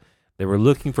itself. They were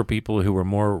looking for people who were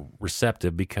more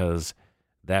receptive because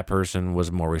that person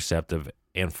was more receptive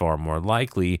and far more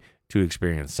likely to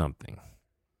experience something.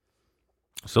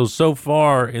 So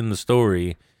far in the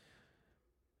story,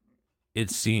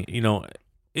 it seems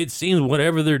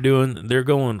whatever they're doing, they're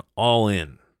going all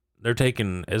in. They're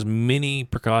taking as many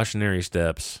precautionary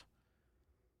steps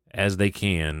as they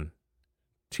can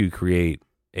to create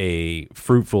a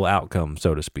fruitful outcome,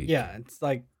 so to speak. Yeah, it's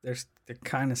like they're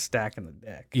kind of stacking the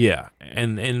deck. Yeah,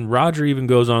 and Roger even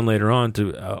goes on later on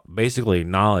to basically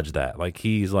acknowledge that. Like,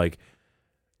 he's like,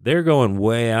 they're going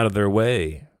way out of their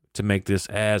way to make this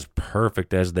as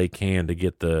perfect as they can to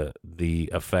get the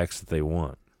effects that they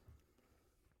want.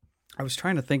 I was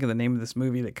trying to think of the name of this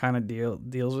movie that kind of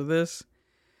deals with this,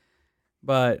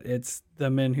 but it's The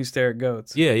Men Who Stare at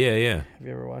Goats. Yeah. Have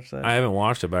you ever watched that? I haven't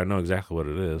watched it, but I know exactly what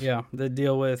it is. Yeah, they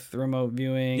deal with remote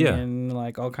viewing and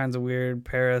like all kinds of weird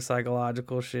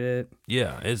parapsychological shit.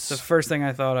 Yeah, It's the first thing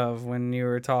I thought of when you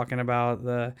were talking about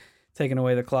the taking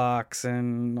away the clocks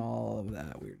and all of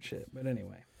that weird shit. But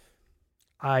anyway,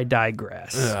 I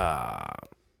digress.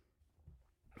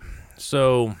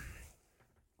 So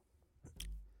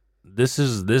this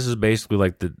is basically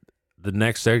like the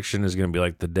next section is going to be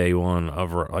like the day one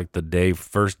of like the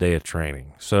first day of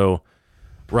training. So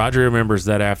Roger remembers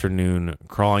that afternoon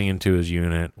crawling into his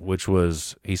unit, which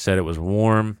was, he said it was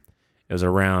warm. It was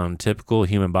around typical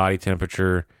human body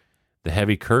temperature. The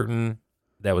heavy curtain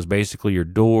that was basically your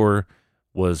door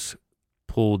was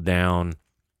pulled down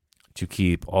to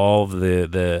keep all of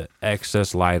the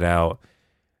excess light out.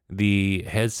 The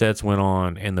headsets went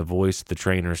on, and the voice of the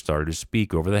trainer started to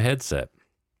speak over the headset.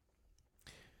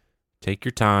 Take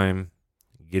your time,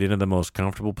 get into the most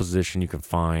comfortable position you can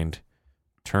find,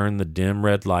 turn the dim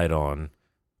red light on,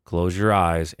 close your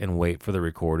eyes, and wait for the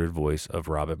recorded voice of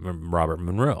Robert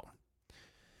Monroe.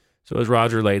 So as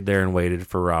Roger laid there and waited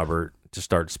for Robert to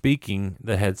start speaking,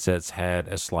 the headsets had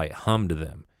a slight hum to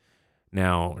them.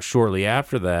 Now, shortly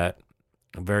after that,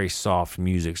 very soft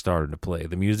music started to play.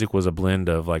 The music was a blend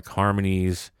of like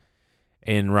harmonies,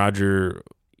 and Roger,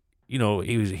 he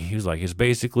was like, it's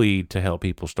basically to help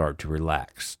people start to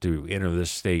relax, to enter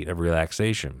this state of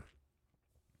relaxation.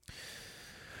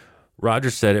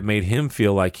 Roger said it made him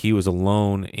feel like he was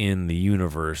alone in the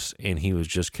universe, and he was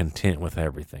just content with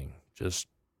everything, just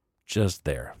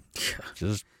there,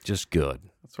 just good.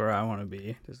 That's where I want to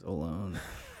be, just alone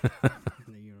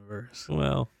in the universe.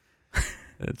 Well,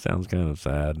 it sounds kind of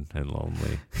sad and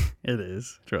lonely. It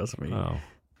is, trust me. Oh,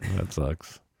 that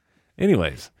sucks.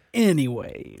 Anyways,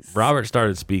 Robert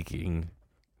started speaking,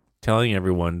 telling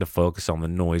everyone to focus on the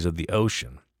noise of the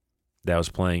ocean that was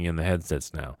playing in the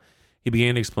headsets now. He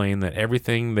began to explain that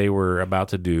everything they were about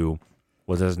to do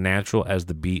was as natural as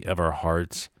the beat of our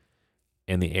hearts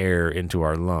and the air into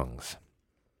our lungs.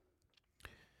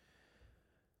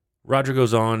 Roger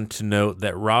goes on to note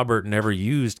that Robert never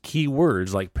used key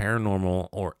words like paranormal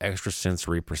or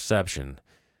extrasensory perception.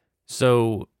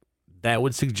 So that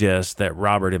would suggest that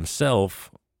Robert himself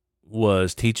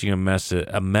was teaching a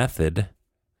method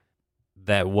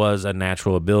that was a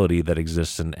natural ability that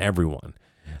exists in everyone.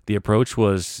 The approach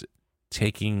was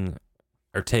taken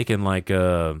like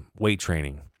weight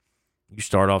training. You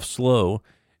start off slow,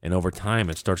 and over time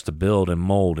it starts to build and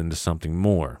mold into something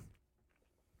more.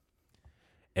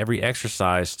 Every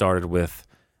exercise started with,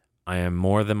 I am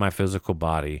more than my physical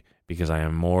body because I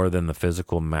am more than the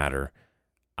physical matter.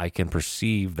 I can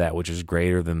perceive that which is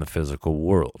greater than the physical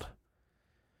world.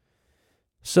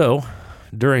 So,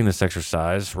 during this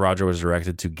exercise, Roger was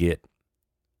directed to get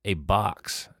a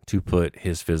box to put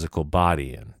his physical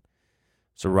body in.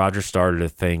 So Roger started to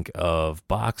think of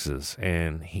boxes,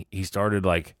 and he started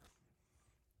like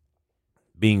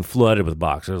being flooded with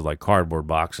boxes, like cardboard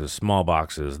boxes, small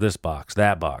boxes, this box,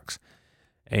 that box.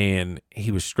 And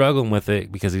he was struggling with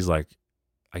it because he's like,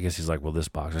 well, this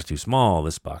box is too small.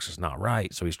 This box is not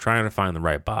right. So he's trying to find the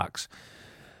right box.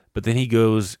 But then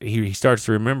he starts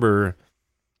to remember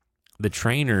the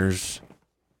trainers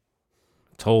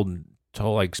told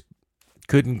like,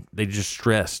 they just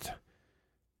stressed,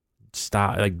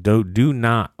 stop. Like, do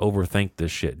not overthink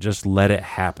this shit. Just let it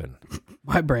happen.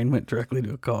 My brain went directly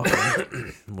to a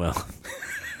coffee. Well,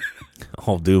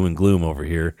 all doom and gloom over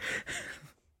here.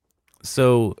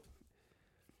 So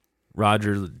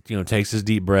Roger, takes his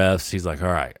deep breaths. He's like,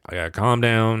 all right, I got to calm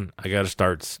down. I got to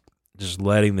start just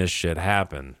letting this shit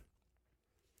happen.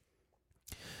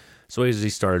 So as he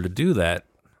started to do that,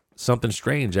 something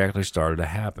strange actually started to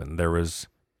happen. There was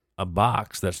a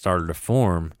box that started to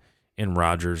form in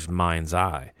Roger's mind's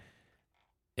eye.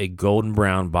 A golden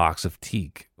brown box of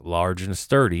teak, large and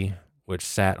sturdy, which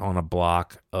sat on a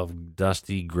block of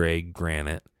dusty gray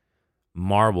granite,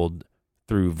 marbled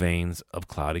through veins of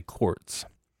cloudy quartz.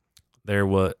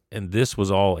 And this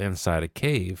was all inside a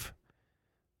cave,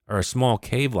 or a small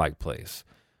cave-like place.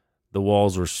 The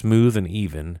walls were smooth and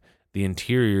even. The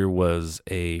interior was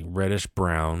a reddish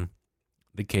brown.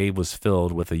 The cave was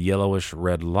filled with a yellowish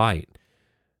red light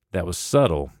that was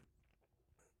subtle.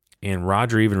 And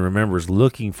Roger even remembers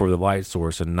looking for the light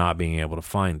source and not being able to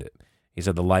find it. He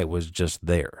said the light was just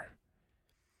there.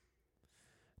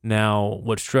 Now,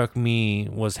 what struck me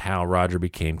was how Roger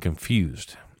became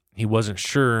confused. He wasn't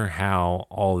sure how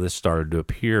all this started to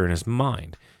appear in his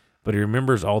mind, but he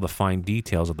remembers all the fine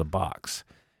details of the box.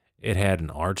 It had an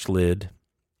arched lid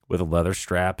with leather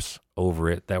straps over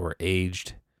it that were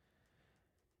aged,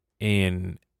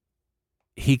 and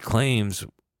he claims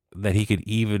that he could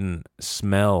even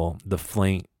smell the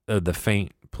faint,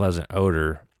 pleasant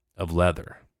odor of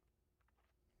leather.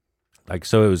 Like,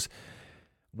 so it was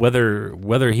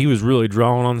whether he was really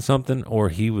drawing on something or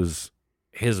his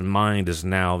mind is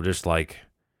now just like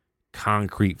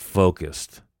concrete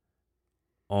focused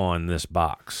on this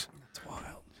box. That's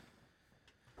wild.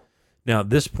 Now, at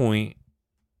this point,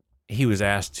 he was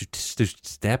asked to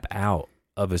step out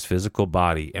of his physical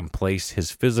body and place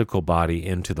his physical body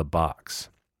into the box.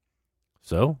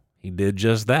 So he did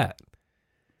just that.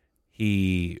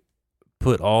 He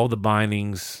put all the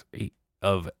bindings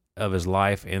of his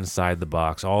life inside the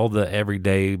box. All the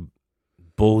everyday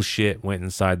bullshit went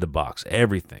inside the box.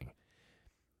 Everything.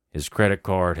 His credit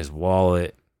card, his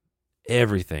wallet,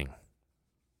 everything.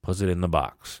 Puts it in the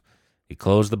box. He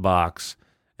closed the box,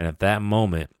 and at that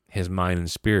moment, his mind and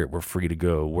spirit were free to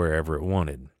go wherever it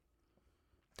wanted.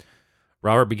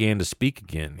 Robert began to speak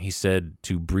again. He said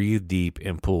to breathe deep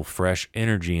and pull fresh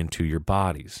energy into your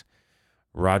bodies.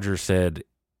 Roger said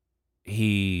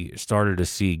he started to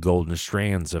see golden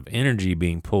strands of energy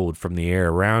being pulled from the air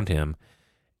around him,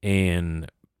 and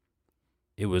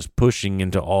it was pushing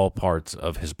into all parts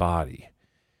of his body.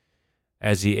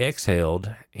 As he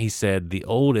exhaled, he said the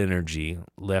old energy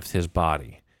left his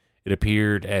body. It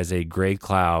appeared as a gray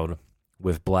cloud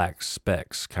with black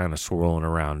specks kind of swirling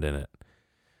around in it.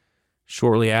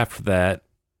 Shortly after that,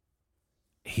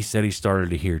 he said he started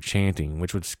to hear chanting,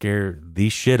 which would scare the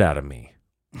shit out of me.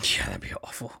 Yeah, that'd be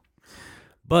awful.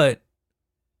 But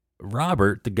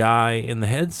Robert, the guy in the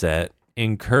headset,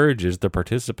 encourages the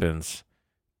participants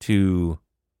to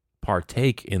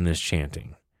partake in this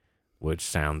chanting, which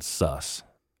sounds sus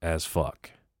as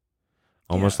fuck.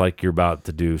 Almost like you're about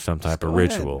to do some type of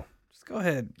ritual. Just go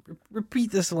ahead.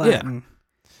 Repeat this Latin.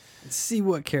 And see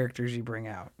what characters you bring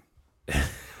out.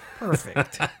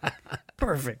 Perfect.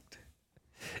 Perfect.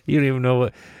 You don't even know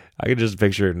what. I can just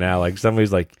picture it now. Like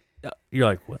somebody's like, you're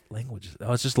like, what language is that?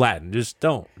 Oh, it's just Latin. Just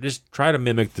try to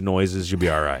mimic the noises. You'll be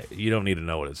all right. You don't need to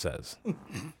know what it says.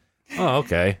 Oh,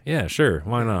 okay. Yeah, sure.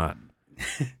 Why not?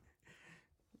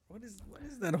 What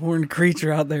is that horned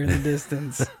creature out there in the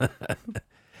distance? Is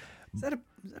that a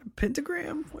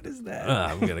pentagram? What is that?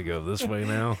 I'm going to go this way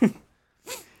now.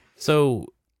 So,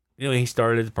 he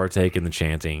started to partake in the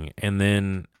chanting, and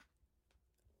then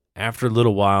after a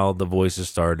little while, the voices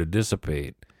started to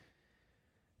dissipate.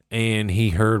 And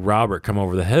he heard Robert come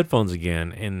over the headphones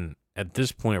again. And at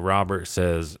this point, Robert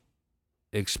says,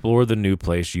 explore the new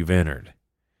place you've entered.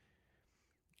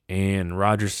 And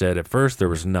Roger said at first there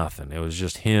was nothing. It was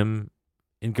just him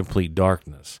in complete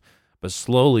darkness. But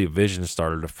slowly a vision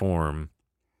started to form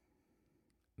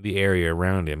the area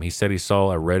around him. He said he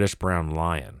saw a reddish-brown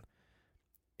lion,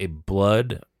 a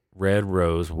blood red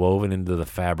rose woven into the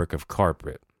fabric of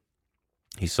carpet.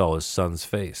 He saw his son's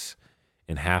face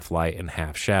in half light and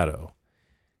half shadow.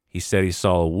 He said he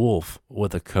saw a wolf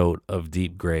with a coat of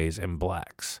deep grays and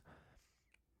blacks.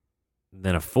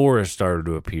 Then a forest started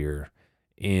to appear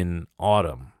in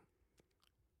autumn.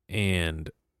 And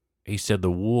he said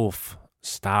the wolf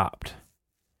stopped,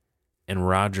 and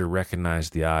Roger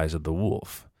recognized the eyes of the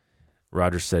wolf.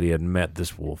 Roger said he had met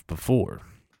this wolf before.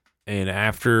 And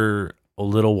after a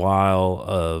little while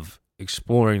of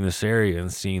exploring this area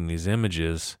and seeing these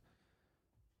images,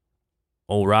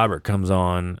 old Robert comes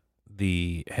on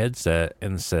the headset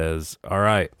and says, all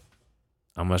right,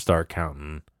 I'm going to start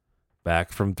counting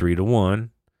back from 3 to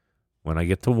 1. When I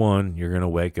get to 1, you're going to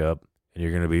wake up and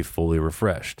you're going to be fully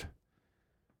refreshed.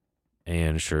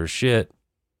 And sure as shit,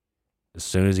 as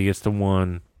soon as he gets to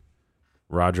 1,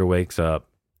 Roger wakes up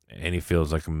and he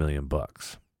feels like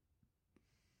 $1,000,000.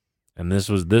 And this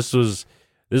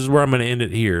is where I'm going to end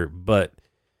it here, but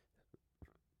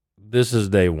this is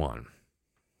day 1.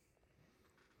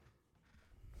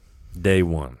 Day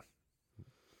 1.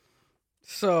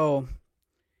 So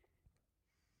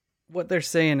what they're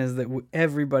saying is that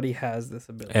everybody has this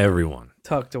ability. Everyone.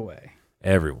 Tucked away.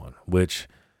 Everyone, which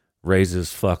raises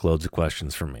fuckloads of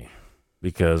questions for me.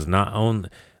 Because not only,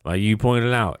 like you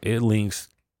pointed out, it links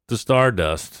to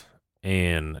Stardust,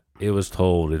 and it was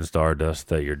told in Stardust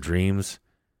that your dreams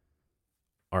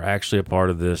are actually a part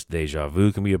of this. Deja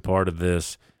vu can be a part of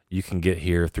this. You can get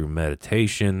here through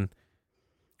meditation.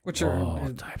 Which are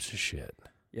all types of shit.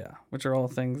 Yeah, which are all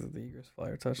things that the Egress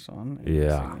Flyer touched on.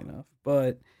 Yeah. Enough.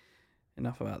 But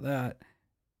enough about that.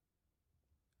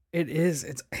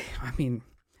 It's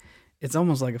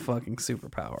almost like a fucking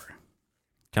superpower.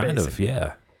 Kind basically. of,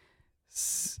 yeah.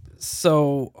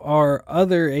 So are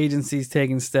other agencies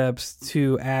taking steps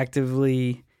to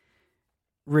actively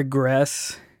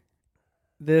regress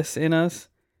this in us?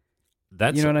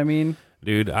 That's, you know what I mean?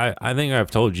 Dude, I think I've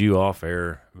told you off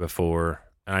air before,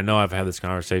 and I know I've had this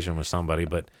conversation with somebody,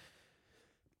 but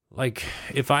like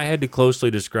if I had to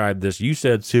closely describe this, you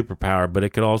said superpower, but it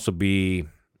could also be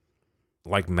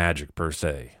like magic per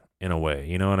se, in a way.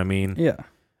 You know what I mean? Yeah.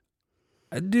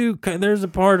 I do. There's a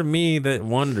part of me that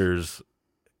wonders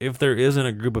if there isn't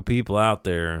a group of people out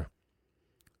there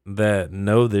that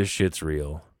know this shit's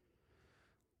real.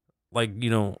 Like, you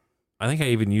know, I think I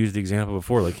even used the example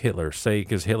before, like Hitler. Say,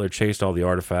 because Hitler chased all the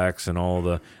artifacts and all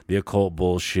the occult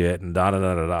bullshit and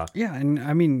da-da-da-da-da. Yeah, and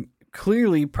I mean,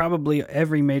 clearly, probably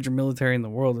every major military in the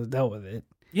world has dealt with it.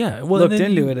 Yeah, well, looked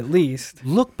into it at least.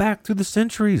 Look back through the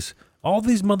centuries. All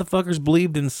these motherfuckers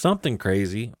believed in something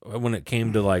crazy when it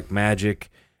came to like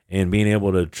magic and being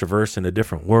able to traverse into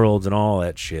different worlds and all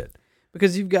that shit.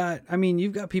 Because you've got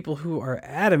people who are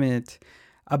adamant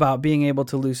about being able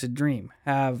to lucid dream,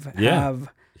 have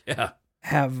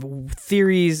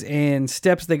theories and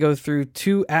steps they go through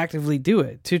to actively do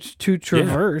it, to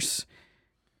traverse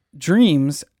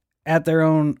dreams at their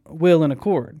own will and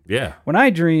accord. Yeah. When I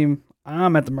dream,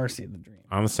 I'm at the mercy of the dream.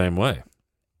 I'm the same way.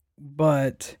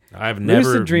 But I've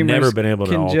never been able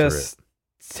to alter just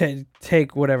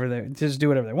take whatever just do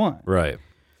whatever they want. Right.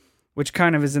 Which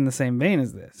kind of is in the same vein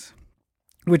as this.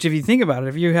 Which, if you think about it,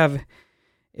 if you have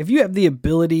the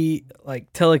ability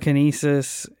like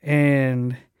telekinesis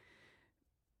and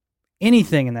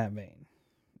anything in that vein,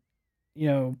 you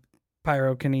know,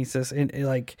 pyrokinesis, and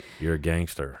like you're a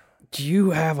gangster.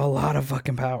 You have a lot of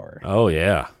fucking power. Oh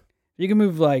yeah. You can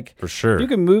move for sure. You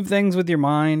can move things with your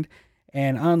mind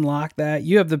and unlock that.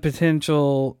 You have the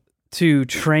potential to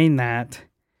train that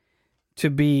to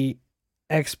be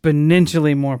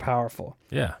exponentially more powerful.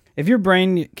 Yeah. If your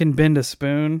brain can bend a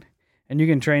spoon and you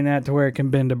can train that to where it can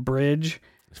bend a bridge,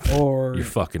 or you're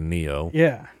fucking Neo.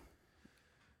 Yeah.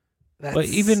 But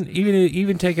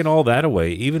even taking all that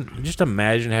away, even just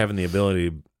imagine having the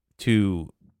ability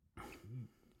to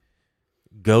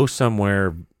go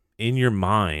somewhere in your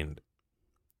mind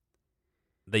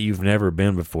that you've never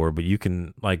been before, but you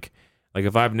can like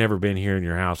if I've never been here in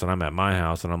your house and I'm at my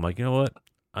house and I'm like, you know what?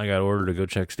 I got ordered to go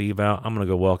check Steve out. I'm going to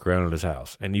go walk around at his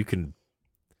house. And you can...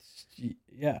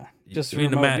 Yeah, just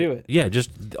remote view it. Yeah,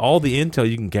 just all the intel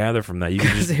you can gather from that. You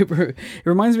can just... it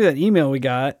reminds me of that email we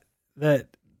got that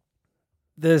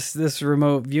this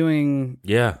remote viewing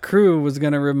crew was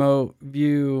going to remote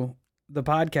view the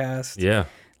podcast. Yeah.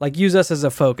 Like use us as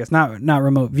a focus, not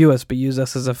remote view us, but use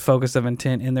us as a focus of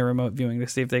intent in their remote viewing to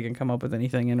see if they can come up with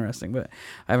anything interesting. But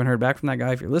I haven't heard back from that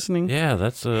guy. If you're listening, yeah,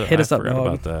 that's hit us up, dog.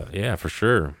 About that. Yeah, for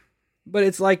sure. But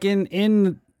it's like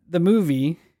in the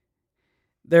movie,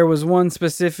 there was one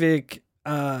specific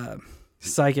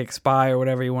psychic spy or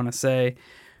whatever you want to say,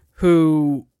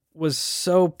 who was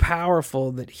so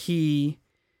powerful that he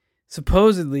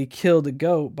supposedly killed a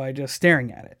goat by just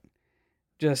staring at it.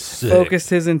 Just Sick. Focused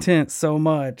his intent so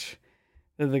much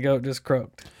that the goat just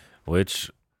croaked. Which,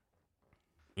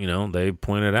 you know, they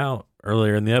pointed out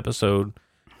earlier in the episode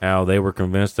how they were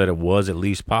convinced that it was at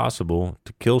least possible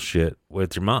to kill shit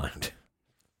with your mind.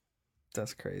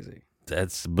 That's crazy.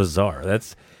 That's bizarre.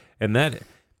 And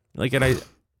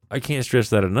I can't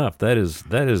stress that enough. That is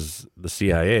the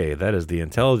CIA. That is the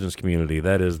intelligence community.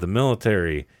 That is the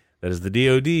military. That is the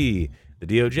DOD, the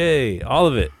DOJ, all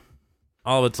of it.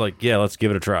 All of it's like, yeah, let's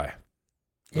give it a try.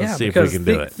 Let's see if we can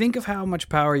do it. Think of how much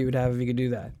power you would have if you could do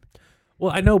that.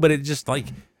 Well, I know, but it just like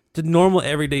to normal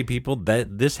everyday people,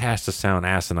 that this has to sound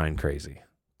asinine crazy.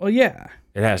 Well, yeah.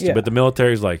 It has to. Yeah. But the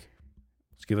military's like,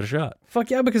 let's give it a shot. Fuck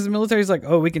yeah, because the military's like,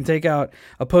 oh, we can take out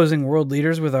opposing world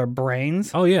leaders with our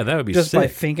brains. Oh, yeah, that would be just sick. by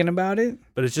thinking about it.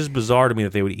 But it's just bizarre to me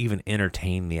that they would even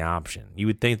entertain the option. You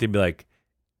would think they'd be like,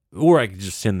 or I could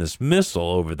just send this missile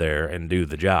over there and do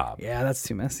the job. Yeah, that's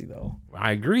too messy, though.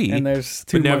 I agree. And there's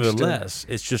too but much nevertheless,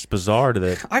 it's just bizarre to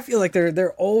that. I feel like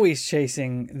they're always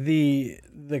chasing the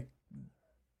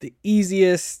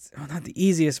easiest, well, not the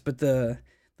easiest, but the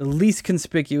least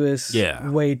conspicuous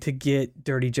way to get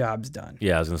dirty jobs done.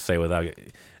 Yeah, I was gonna say without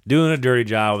doing a dirty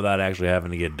job without actually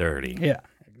having to get dirty. Yeah,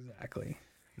 exactly.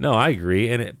 No, I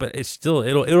agree, but it's still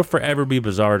it'll forever be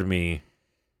bizarre to me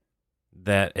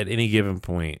that at any given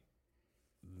point,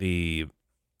 the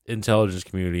intelligence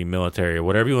community, military,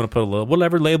 whatever you want to put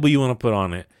whatever label you want to put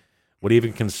on it, would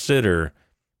even consider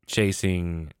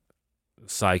chasing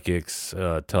psychics,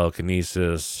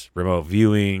 telekinesis, remote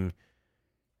viewing.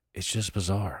 It's just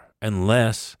bizarre.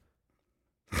 Unless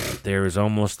there is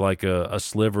almost like a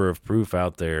sliver of proof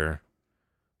out there,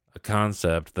 a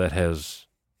concept that has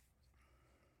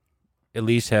at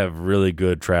least have really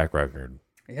good track record.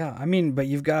 Yeah, I mean, but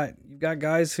you've got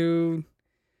guys who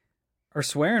are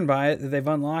swearing by it, that they've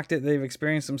unlocked it, they've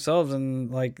experienced themselves,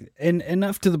 and like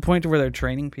enough to the point where they're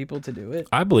training people to do it.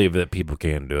 I believe that people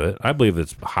can do it. I believe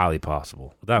it's highly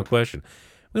possible, without question.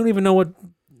 We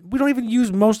don't even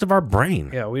use most of our brain.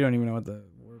 Yeah, we don't even know what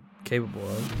we're capable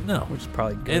of. No, which is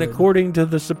probably good. And according to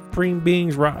the supreme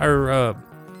beings, at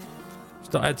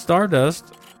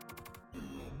Stardust,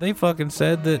 they fucking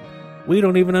said that we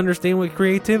don't even understand what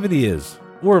creativity is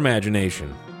or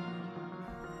imagination.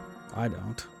 I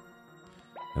don't.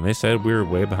 And they said we were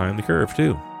way behind the curve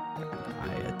too.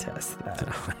 I attest that.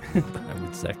 I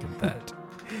would second that.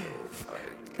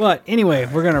 But anyway,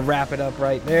 we're going to wrap it up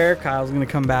right there. Kyle's going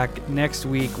to come back next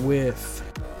week with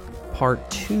part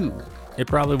 2. It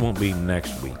probably won't be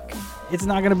next week. It's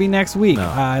not going to be next week. No.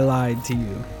 I lied to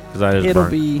you. Because I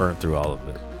just burnt through all of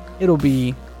it. It'll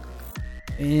be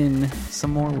in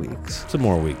some more weeks. Some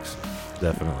more weeks,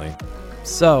 definitely.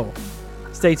 So,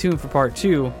 stay tuned for part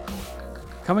 2.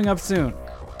 Coming up soon.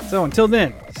 So, until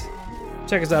then,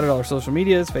 check us out at all our social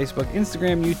medias, Facebook,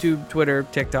 Instagram, YouTube, Twitter,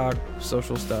 TikTok,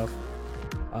 social stuff.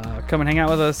 Come and hang out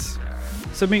with us.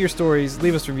 Submit your stories.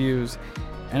 Leave us reviews.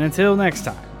 And until next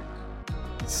time,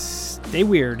 stay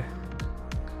weird.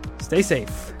 Stay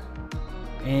safe.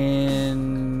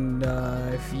 And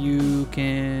if you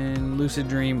can lucid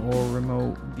dream or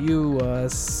remote view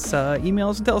us, email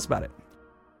us and tell us about it.